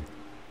hom ontmoet.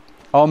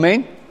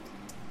 Amen.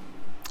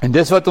 En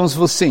dis wat ons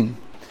wil sien.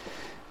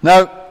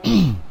 Nou,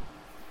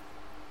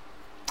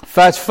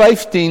 vers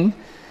 15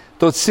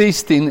 tot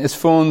 16 is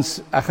vir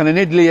ons, ek gaan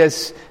net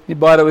lees, nie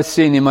baie daaroor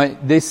sê nie, maar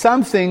there's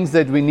some things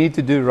that we need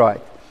to do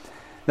right.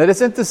 Nou, dit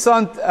is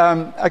interessant,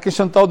 ek en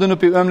Chantal doen op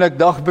die oomblik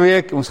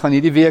dagbreek, ons gaan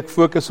hierdie week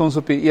fokus ons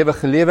op die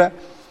ewige lewe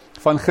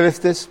van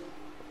Christus.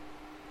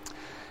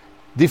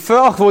 Die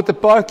vraag word 'n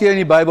paar keer in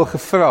die Bybel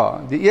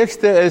gevra. Die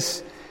eerste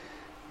is,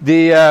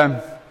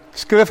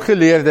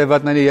 skrifgeleerde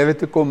wat na die Here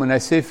toe kom en hy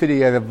sê vir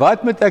die Here,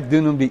 wat moet ek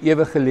doen om die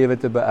ewige lewe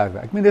te beerwe?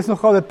 Ek meen, dis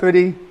nogal 'n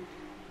pretty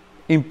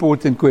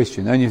important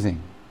question, don't you think?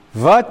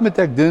 Wat moet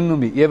ek doen om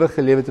die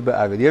ewige lewe te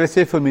beerwe? Die Here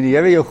sê vir my, die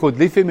Here jou God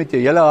lief hê met jou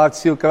hele hart,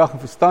 siel, krag en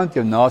verstand,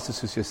 jou naaste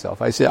soos jouself.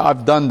 Hy sê,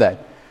 I've done that.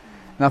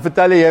 En dan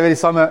vertel die Here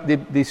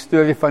die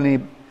storie van die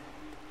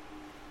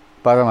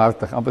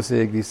barmhartige, amper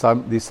sê ek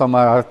die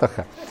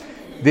samarhartige.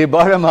 Die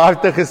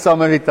barmhartige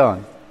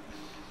Samaritaan.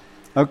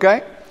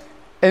 Okay?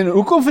 En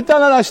hoekom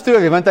vertel hy daai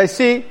storie? Want hy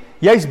sê,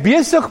 jy's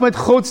besig met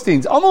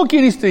godsdiens. Almal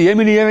ken die storie, jy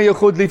moet die Here jou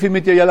God lief hê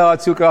met jou hele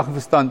hart, siel, krag en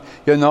verstand,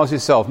 jou naaste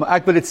self, maar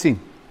ek wil dit sien.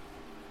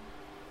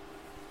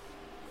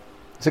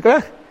 Is ek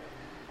reg?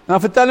 En dan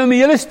vertel hom die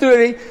hele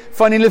storie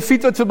van die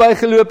Leviet wat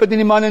verbygeloop het en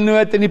die man in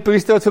nood en die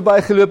priester wat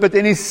verbygeloop het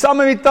en die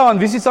Samaritaan.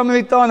 Wie is die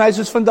Samaritaan? Hy is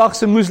soos vandag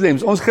se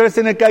moslems. Ons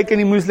Christene kyk en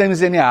die moslems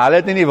sê nee, hulle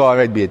het nie die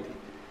waarheid weet nie.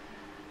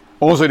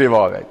 Ons het die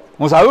waarheid.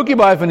 Ons hou ook nie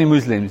baie van die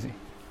moslems nie.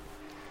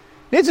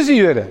 Net soos die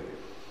Jode.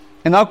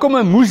 En dan kom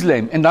 'n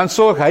moslem en dan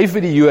sorg hy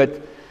vir die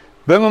Jood,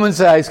 bring hom in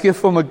sy huis, gee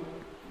vir hom 'n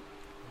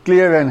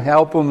klere en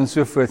help hom en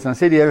so voort. Dan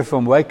sê die Here vir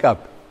hom, wake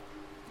up.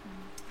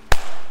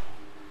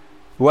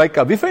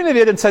 Wake up. Wie van julle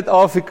weet in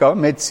Suid-Afrika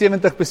met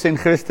 70%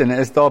 Christene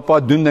is daar 'n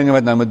paar doen dinge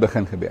wat nou moet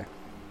begin gebeur.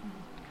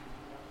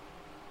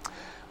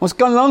 Ons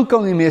kan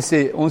lankal nie meer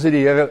sê ons het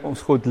die Here,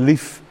 ons God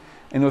lief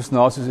en ons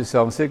naaste soos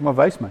onsself. Sê ek maar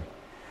wys my.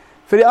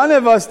 Vir die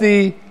ander was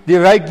die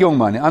ryk jong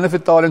man. Die ander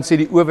vertaling sê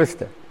die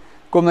owerste.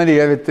 Kom na die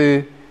Here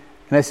toe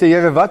en hy sê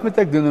Here, wat moet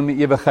ek doen om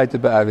die ewigheid te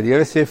beerwe? Die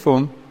Here sê vir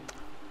hom,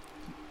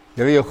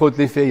 Here jou God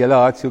lief hê, julle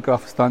hart, siel,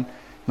 krag, verstand,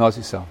 naas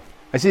jouself.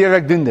 Hy sê Here,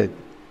 ek doen dit.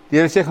 Die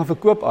Here sê gaan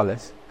verkoop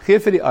alles.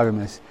 Geef vir die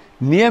armes,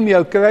 neem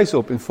jou kruis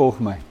op en volg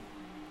my.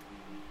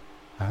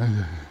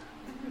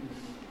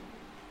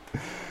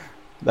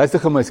 Luister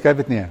gou my, skryf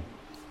dit neer.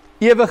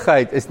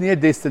 Ewigheid is nie 'n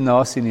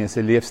destinasie nie, is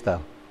 'n leefstyl.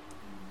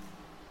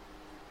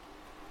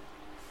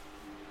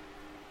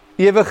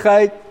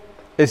 Ewigheid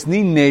is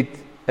nie net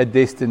 'n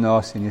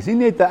destinasie nie, is nie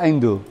net 'n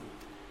einddoel.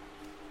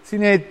 Is nie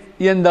net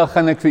eendag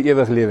gaan ek vir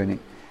ewig lewe nie.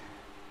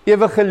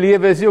 Ewige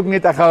lewe is nie ook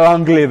net 'n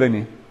lang lewe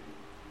nie.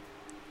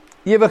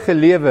 Ewige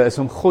lewe is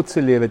om God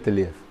se lewe te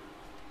leef.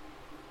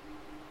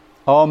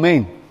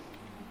 Amen.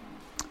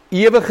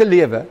 Ewige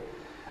lewe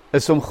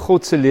is om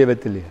God se lewe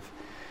te leef.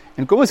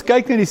 En kom ons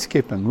kyk na die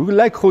skepping. Hoe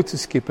lyk God se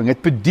skepping?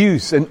 Dit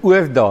produce in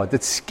oordaad,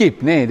 dit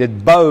skep, nee,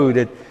 dit bou,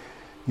 dit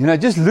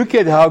just look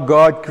at how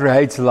God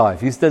creates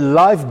life. He's the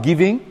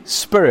life-giving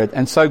spirit,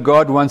 and so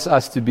God wants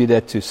us to be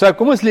that too. So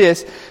kom ons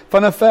lees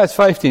vanaf vers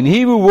 15.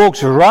 He who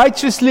walks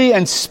righteously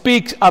and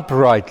speaks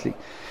uprightly.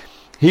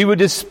 He who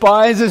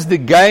despises the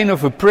gain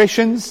of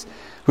oppressions,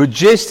 who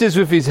gestures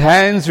with his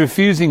hands,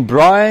 refusing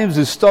bribes,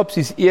 who stops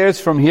his ears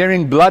from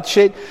hearing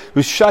bloodshed,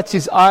 who shuts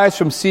his eyes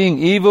from seeing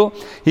evil.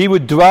 He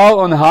would dwell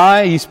on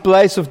high, his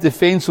place of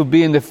defense will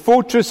be in the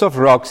fortress of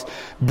rocks.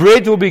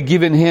 Bread will be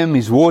given him,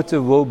 his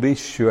water will be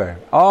sure.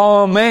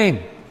 Amen.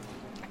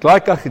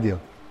 Klaar gedeel.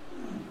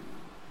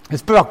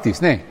 Dis prakties,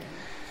 nee.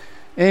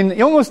 En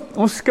jongens,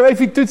 ons skryf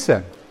die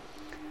toetse.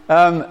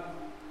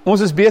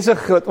 Ons is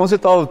besig, ons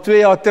het al 2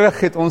 jaar terug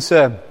het ons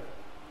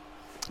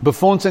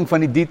befondsing van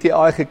die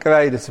DTI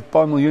gekry, dit is 'n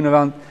paar miljoen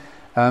rand.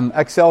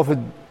 Ek self het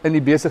in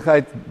die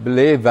besigheid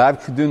belê,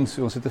 werk gedoen,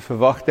 so ons het 'n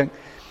verwagting.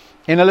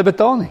 En hulle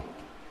betaal nie.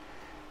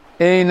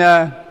 En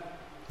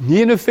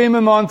hier in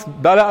November maand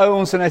bel hy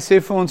ons en hy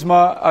sê vir ons,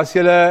 maar as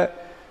julle,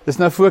 dis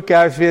nou voor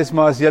Kersfees,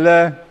 maar as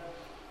julle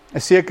 'n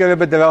sekere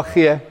bedrag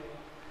gee,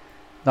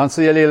 dan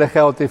sal julle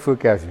geld hê voor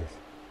Kersfees.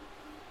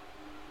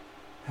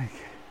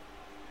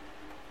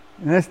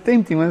 En dit is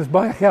tempting, want dit is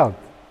baie geld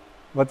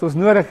wat ons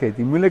nodig het.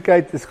 Die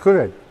moeilikheid is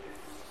groot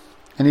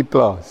in die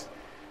plaas.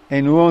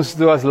 En hoe ons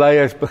toe as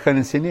leiers begin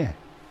en sê nee.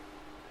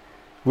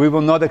 We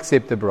will not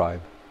accept a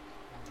bribe.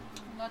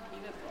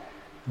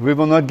 We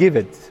will not give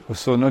it.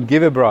 So not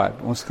give a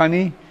bribe. Ons gaan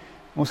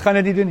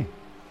dit nie doen nie.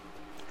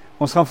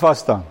 Ons gaan vas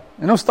staan.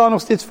 En ons staan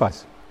nog steeds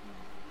vas.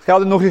 Geld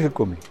het nog nie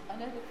gekom nie.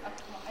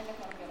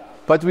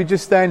 But we're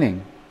just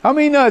standing. How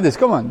many know this?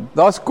 Come on.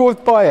 Daar's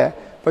kort baie.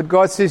 But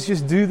God says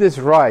just do this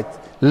right.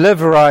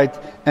 Live right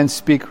and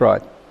speak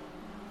right.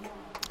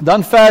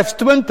 Dan vers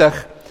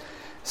 20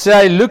 sê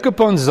hy, look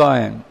upon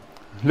Zion.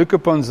 Look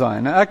upon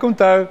Zion. Nou ek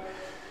onthou,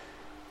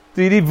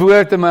 toe die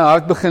woord in my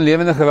hart begin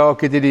lewendig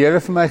geraak het, die Here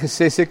vir my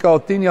gesê, seker al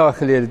 10 jaar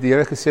gelede, die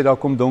Here gesê, daar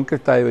kom donker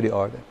tye oor die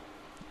aarde.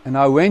 And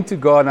I went to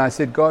God and I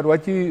said, God,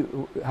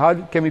 how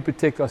can we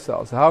protect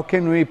ourselves? How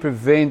can we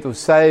prevent or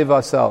save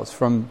ourselves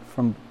from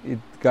it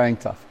going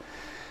tough?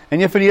 En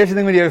een van die eerste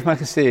ding wat die Here vir my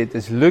gesê het,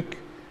 is look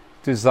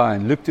to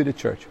Zion, look to the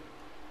church.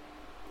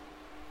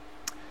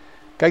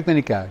 Kyk na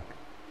die kerk.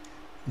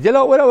 Het julle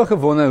al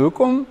gewonder,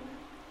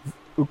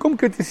 hoekom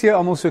kritiseer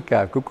almal so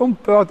kerk? Hoekom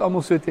praat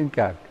almal so teen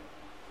kerk?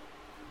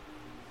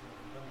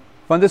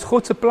 Want dis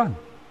God se plan.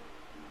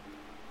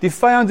 Die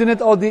vyand doen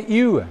dit al die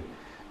eeue.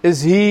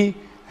 Is he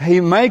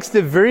makes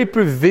the very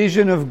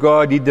provision of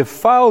God, he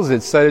defiles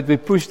it so that we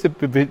push the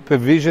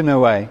provision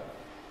away.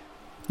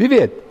 Wie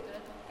weet?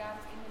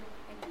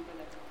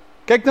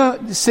 Kyk nou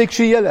die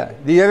seksuele.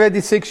 Die Here het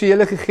die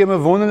seksuele gegee om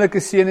 'n wonderlike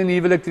seën in die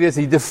huwelik te wees.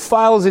 He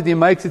defiles it, he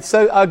makes it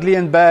so ugly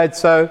and bad,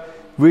 so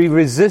we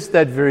resist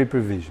that very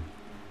provision.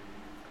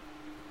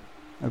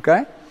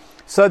 Okay?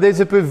 So there's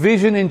a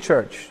provision in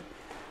church.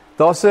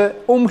 Daar's 'n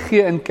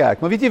omgee in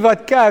kerk. Maar weet jy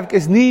wat, kerk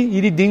is nie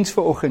hierdie diens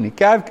vanoggend nie.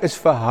 Kerk is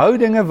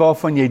verhoudinge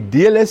waarvan jy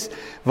deel is,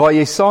 waar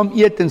jy saam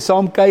eet en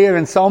saam kuier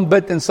en saam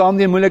bid en saam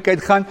deur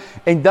moeilikheid gaan.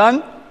 En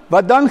dan,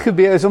 wat dan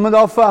gebeur is, omdat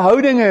daar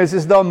verhoudinge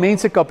is daar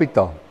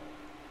mensekapitaal.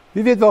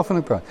 Wie weet waarvan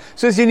ek praat?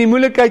 So as jy in die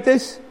moeilikheid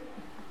is,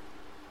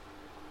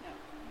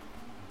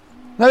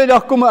 nou die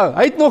dag kom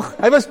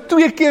hy was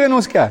 2 keer in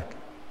ons kerk.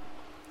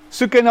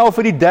 Soek hy nou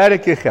vir die 3de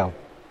keer geld.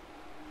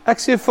 Ek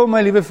sê vir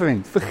my liewe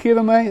vriend,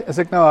 vergewe my as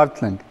ek nou hard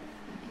klink.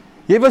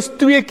 Jy was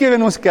 2 keer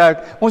in ons kerk,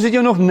 ons het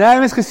jou nog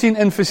nergens gesien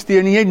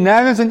investeer nie, jy het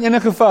nergens in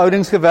enige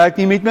verhoudings gewerk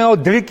nie, jy het my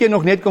al 3 keer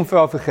nog net kom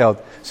vra vir geld.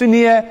 So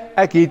nee,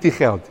 ek het nie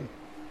geld nie.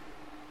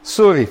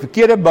 Sorry,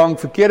 verkeerde bank,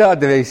 verkeerde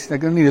adres,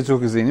 ek het nie dit so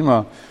gesien nie,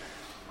 maar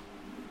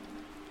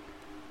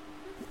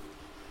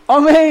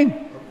Amen.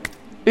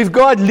 If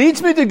God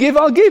leads me to give,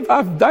 I'll give.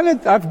 I've done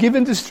it. I've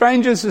given to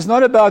strangers. It's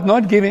not about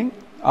not giving.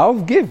 I'll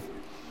give.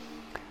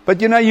 But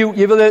you know,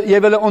 jy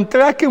wil 'n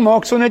onttrekking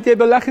maak sonder dat jy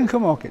belegging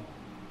gemaak het.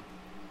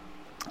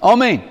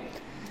 Amen.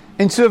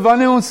 En so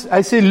wanneer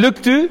hy sê,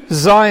 look to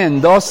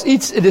Zion, daar's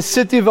iets in the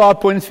city of our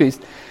point feast.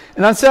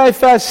 En dan sê hy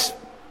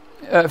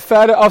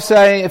verder af sê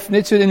hy,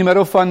 net so in die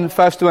middel van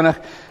vers 20,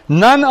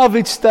 none of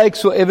its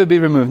stakes will ever be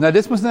removed. Nou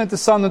dis mos nou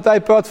interessant, want hy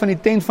praat van die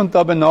tent van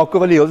Tabernakel,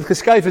 wat die hele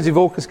geskuif is, die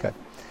wolk geskuif.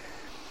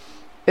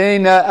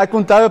 En ek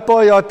onthou 'n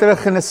paar jaar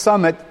terug in 'n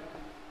summit,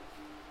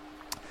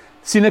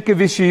 sien ek 'n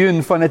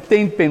visioen van 'n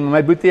tentpen,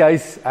 my boetie,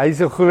 hy's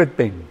 'n groot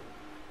pen.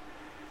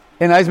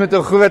 En hy's met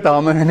 'n groot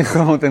hamer in die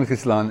grond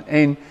ingeslaan.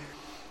 En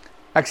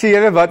ek sê,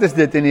 Here, wat is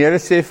dit? En die Here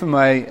sê vir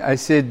my, hy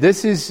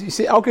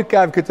sê, elke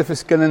kerk het 'n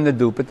verskillende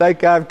doel. Party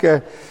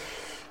kerke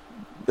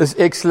is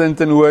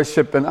excellent in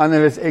worship, and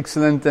ander is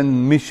excellent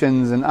in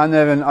missions, and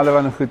ander in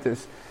allerlei goed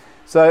is.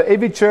 So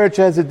every church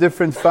has a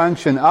different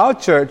function. Our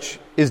church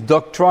is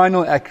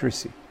doctrinal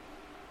accuracy.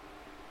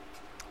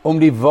 Om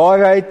die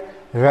waarheid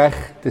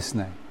reg te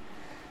sny.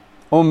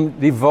 Om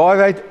die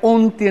waarheid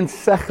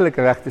onteenseglik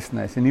reg te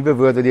sny. Dis 'n nuwe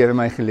woord wat die Here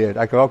my geleer het.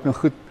 Ek raak nou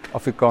goed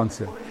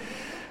Afrikaans.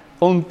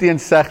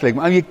 Onteenseglik,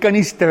 maar jy kan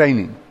nie strei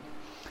nie.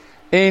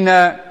 En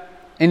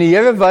die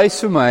Here wys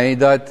vir my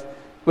dat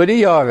oor die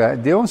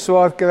jare, deur ons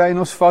swaar kry en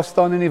ons vas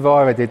staan in die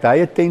waarheid, het hy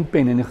 'n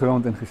tentpen in die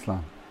grond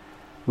ingeslaan,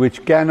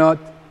 which cannot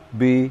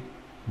be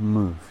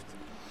moved.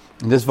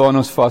 En dis waar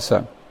ons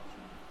vashou.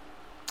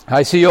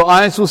 Hy sê, your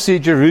eyes will see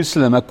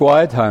Jerusalem, a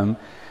quiet home,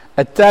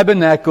 a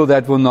tabernacle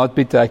that will not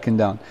be taken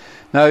down.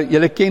 Nou,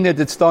 julle ken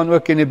dit staan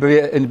ook in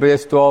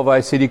Hebreërs 12, waar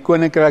hy sê, die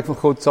koninkryk van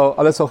God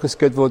alles sal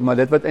geskit word, maar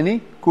dit wat in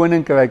die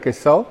koninkryk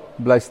is, sal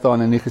bly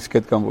staan en nie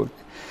geskit kan word.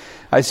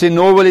 Hy sê,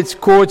 nor will its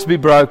courts be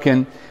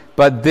broken,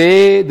 but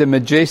there the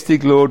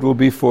majestic Lord will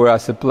be for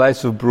us, a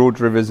place of broad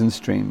rivers and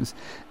streams,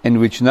 in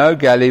which no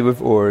galley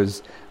with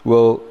oars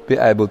will be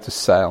able to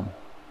sail.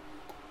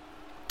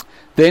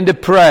 Then the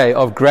prey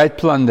of great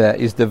plunder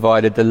is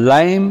divided. The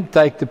lame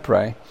take the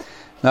prey.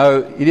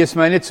 Nou, hierdie is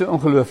my net so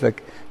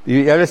ongelooflik.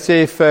 Die Here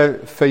sê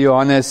vir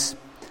Johannes,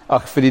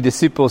 vir die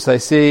disippels, hy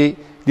sê,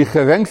 die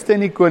geringste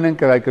in die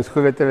koninkryk is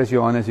groter as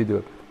Johannes die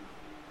Doper.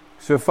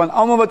 So van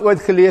almal wat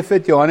ooit geleef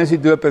het, Johannes die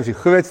Doper is die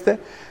grootste,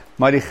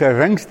 maar die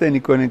geringste in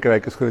die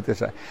koninkryk is groter as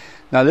hy.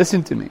 Now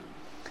listen to me.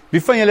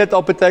 Wie van julle het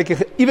al partykeer,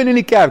 even in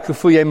die kerk,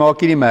 gevoel jy maak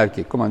hierdie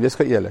merkie? Kom aan, wees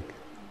gou eerlik.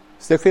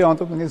 Steek vir jou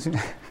hand op, en sien.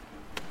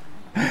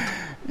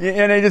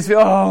 En hy just feel,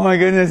 oh my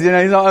goodness,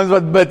 hy's nou ons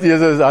wat bid,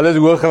 Jesus, alles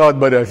hooggraad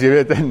bidders, jy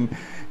weet, en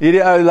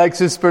hierdie ou like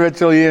so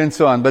spiritual here and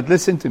so on, but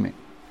listen to me.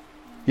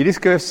 Hierdie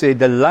skrif sê,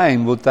 the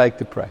lame will take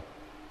the prey.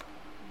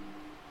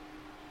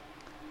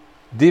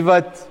 Die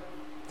wat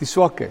die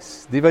swak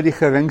is, die wat die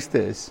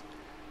geringste is,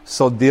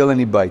 sal deel in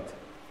die byt.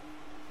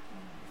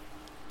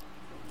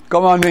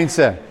 Come on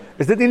mense,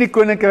 is dit nie die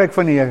koninkryk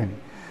van die Here nie?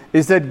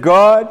 Is that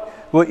God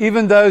will,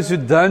 even those who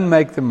don't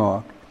make the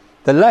mark,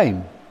 the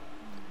lame,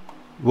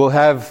 will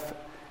have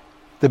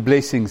the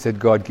blessings that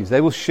God gives. They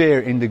will share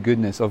in the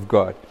goodness of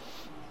God.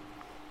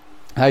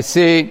 I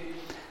say,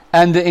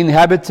 and the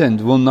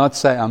inhabitant will not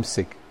say, I'm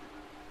sick.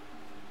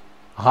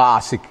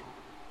 Sick.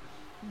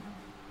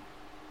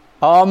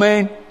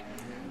 Amen.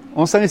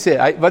 Ons sal nie sê,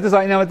 wat is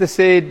daai nou wat hy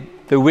sê,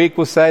 the weak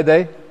will say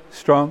they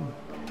strong.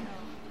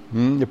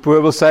 The poor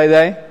will say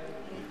they.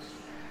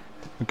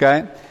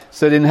 Okay.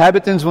 So the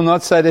inhabitants will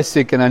not say they're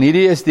sick. En dan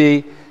hierdie is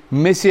die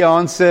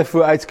messiaanse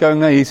vooruitskouing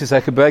na Jesus. Hy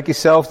gebruik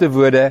dieselfde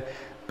woorde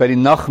by die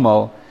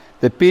nagmaal.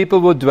 The people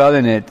who dwell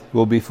in it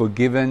will be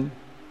forgiven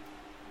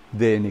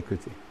their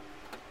iniquity.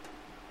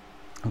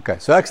 Okay,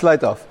 so ek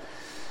sluit af.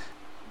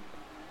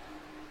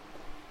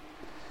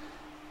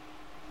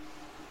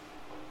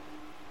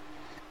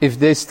 If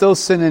there's still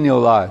sin in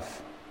your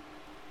life,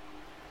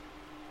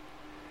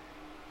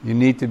 you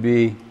need to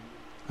be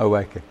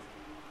awakened.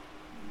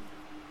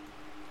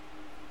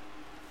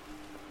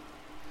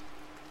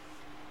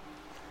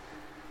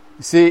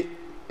 You see,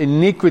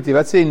 iniquity,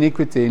 wat sê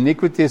iniquity?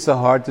 Iniquity is a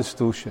heart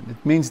distortion.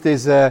 It means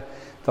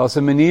daar's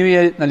 'n manier hoe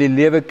jy na die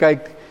lewe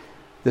kyk.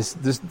 Dis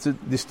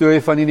die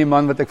storie van hierdie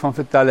man wat ek van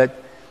vertel het,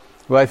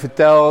 waar hy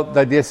vertel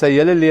dat deur sy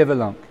hele lewe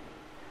lank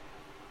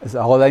is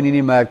al hy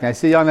nie merk nie. Hy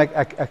sê, Jan,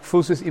 ek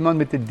voel soos iemand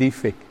met 'n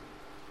defek.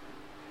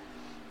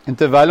 En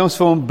terwyl ons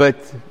vir hom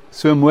bid,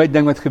 so 'n mooi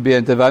ding wat gebeur,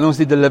 en terwyl ons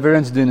die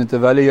deliverance doen, en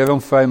terwyl die Here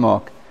hom vry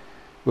maak,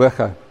 hoor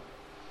gou,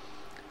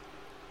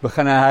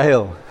 begin hy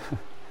huil.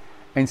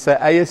 En sy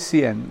eie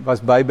seun was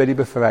by die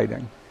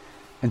bevryding.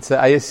 En sy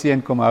eie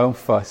seun kom hou hom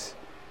vas.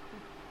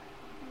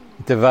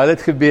 En terwyl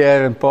dit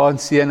gebeur, en pa en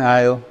seun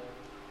huil,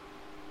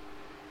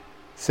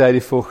 sê hy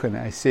die volgende,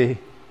 hy sê,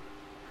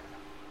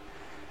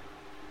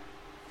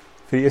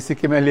 vir die eerste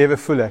keer in my lewe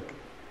voel ek,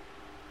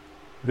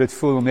 dit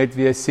voel om net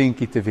weer 'n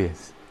seentjie te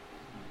wees.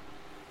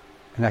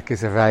 En ek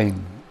is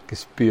rein, ek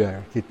is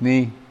puur, ek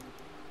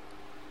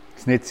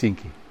is net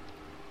seentjie,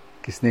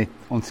 ek is net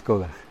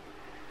onskuldig.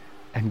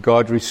 And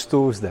God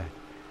restores that.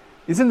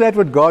 Isn't that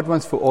what God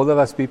wants for all of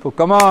us people?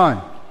 Come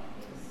on!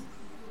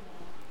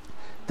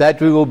 That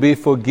we will be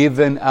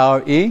forgiven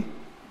our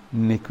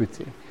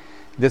iniquity.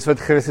 Dis wat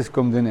Christus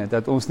kom doen het,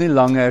 dat ons nie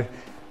langer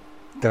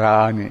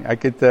dra nie.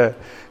 Ek het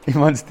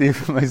iemand stuur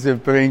vir my so 'n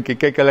prentjie.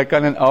 Kyk, hulle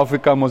kan in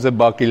Afrika mos 'n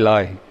bakkie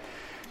laai.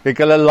 Kyk,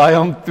 hulle laai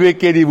hom 2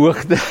 keer die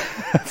hoogte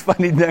van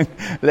die ding.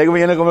 Lyk my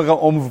enig om hy gaan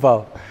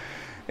omval.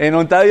 En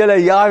onthou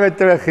julle, jare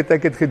terug het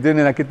ek dit gedoen,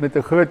 en ek het met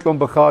 'n groot klomp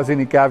bagasie in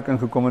die kerk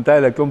ingekom. Onthou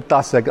julle, 'n klomp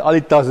tasse, ek het al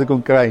die tasse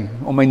kon kry,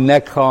 om my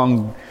nek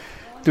gehang,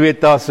 2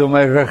 tasse om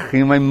my rug,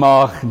 en my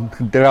maag, en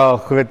gedra,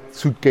 groot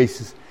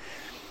suitcases.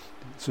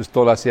 Soos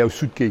Tolla sê, jou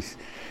suitcase.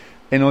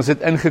 En ons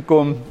het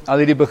ingekom, al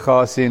die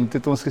bagasie, en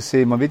het ons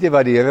gesê, maar weet jy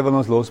wat, die Here wil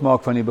ons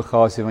losmaak van die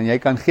bagasie, want jy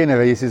kan geen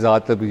reisies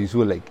hardloop as jy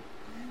so lyk.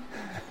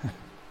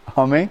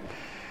 Amen.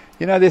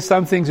 You know, there's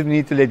some things we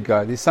need to let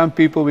go. There's some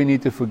people we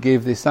need to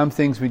forgive. There's some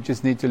things we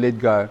just need to let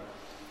go.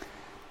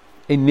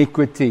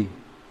 Iniquity,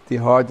 the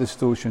heart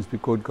distortions,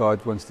 because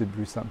God wants to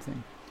do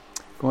something.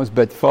 Kom ons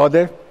bid.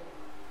 Father,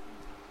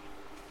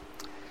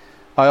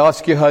 I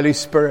ask you, Holy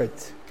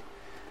Spirit,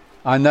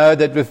 I know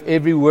that with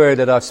every word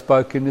that I've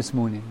spoken this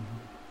morning,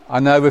 I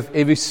know with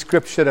every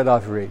scripture that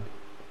I've read,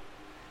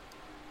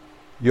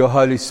 your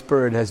Holy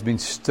Spirit has been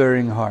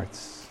stirring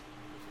hearts.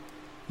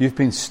 You've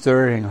been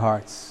stirring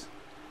hearts.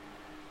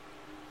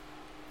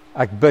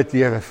 Ek bid,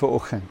 Here,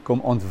 vanoggend,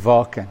 kom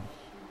ontwaken.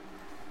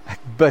 Ek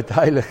bid,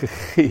 Heilige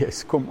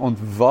Gees, kom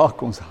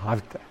ontwaak ons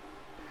harte.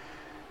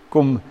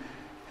 Kom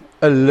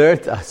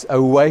alert us,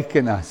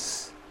 awaken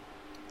us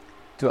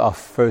to our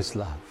first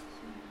love.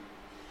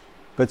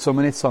 But so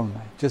many songs,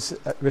 just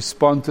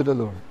respond to the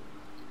Lord.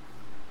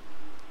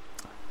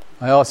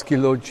 I ask you,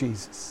 Lord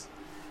Jesus,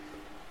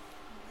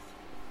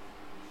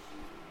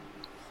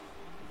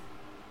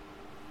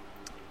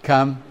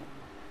 come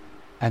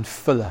and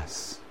fill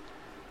us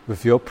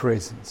with your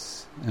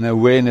presence and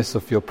awareness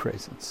of your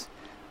presence.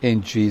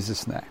 In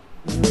Jesus' name.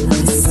 I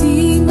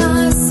see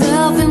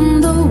myself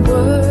in the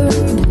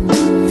Word.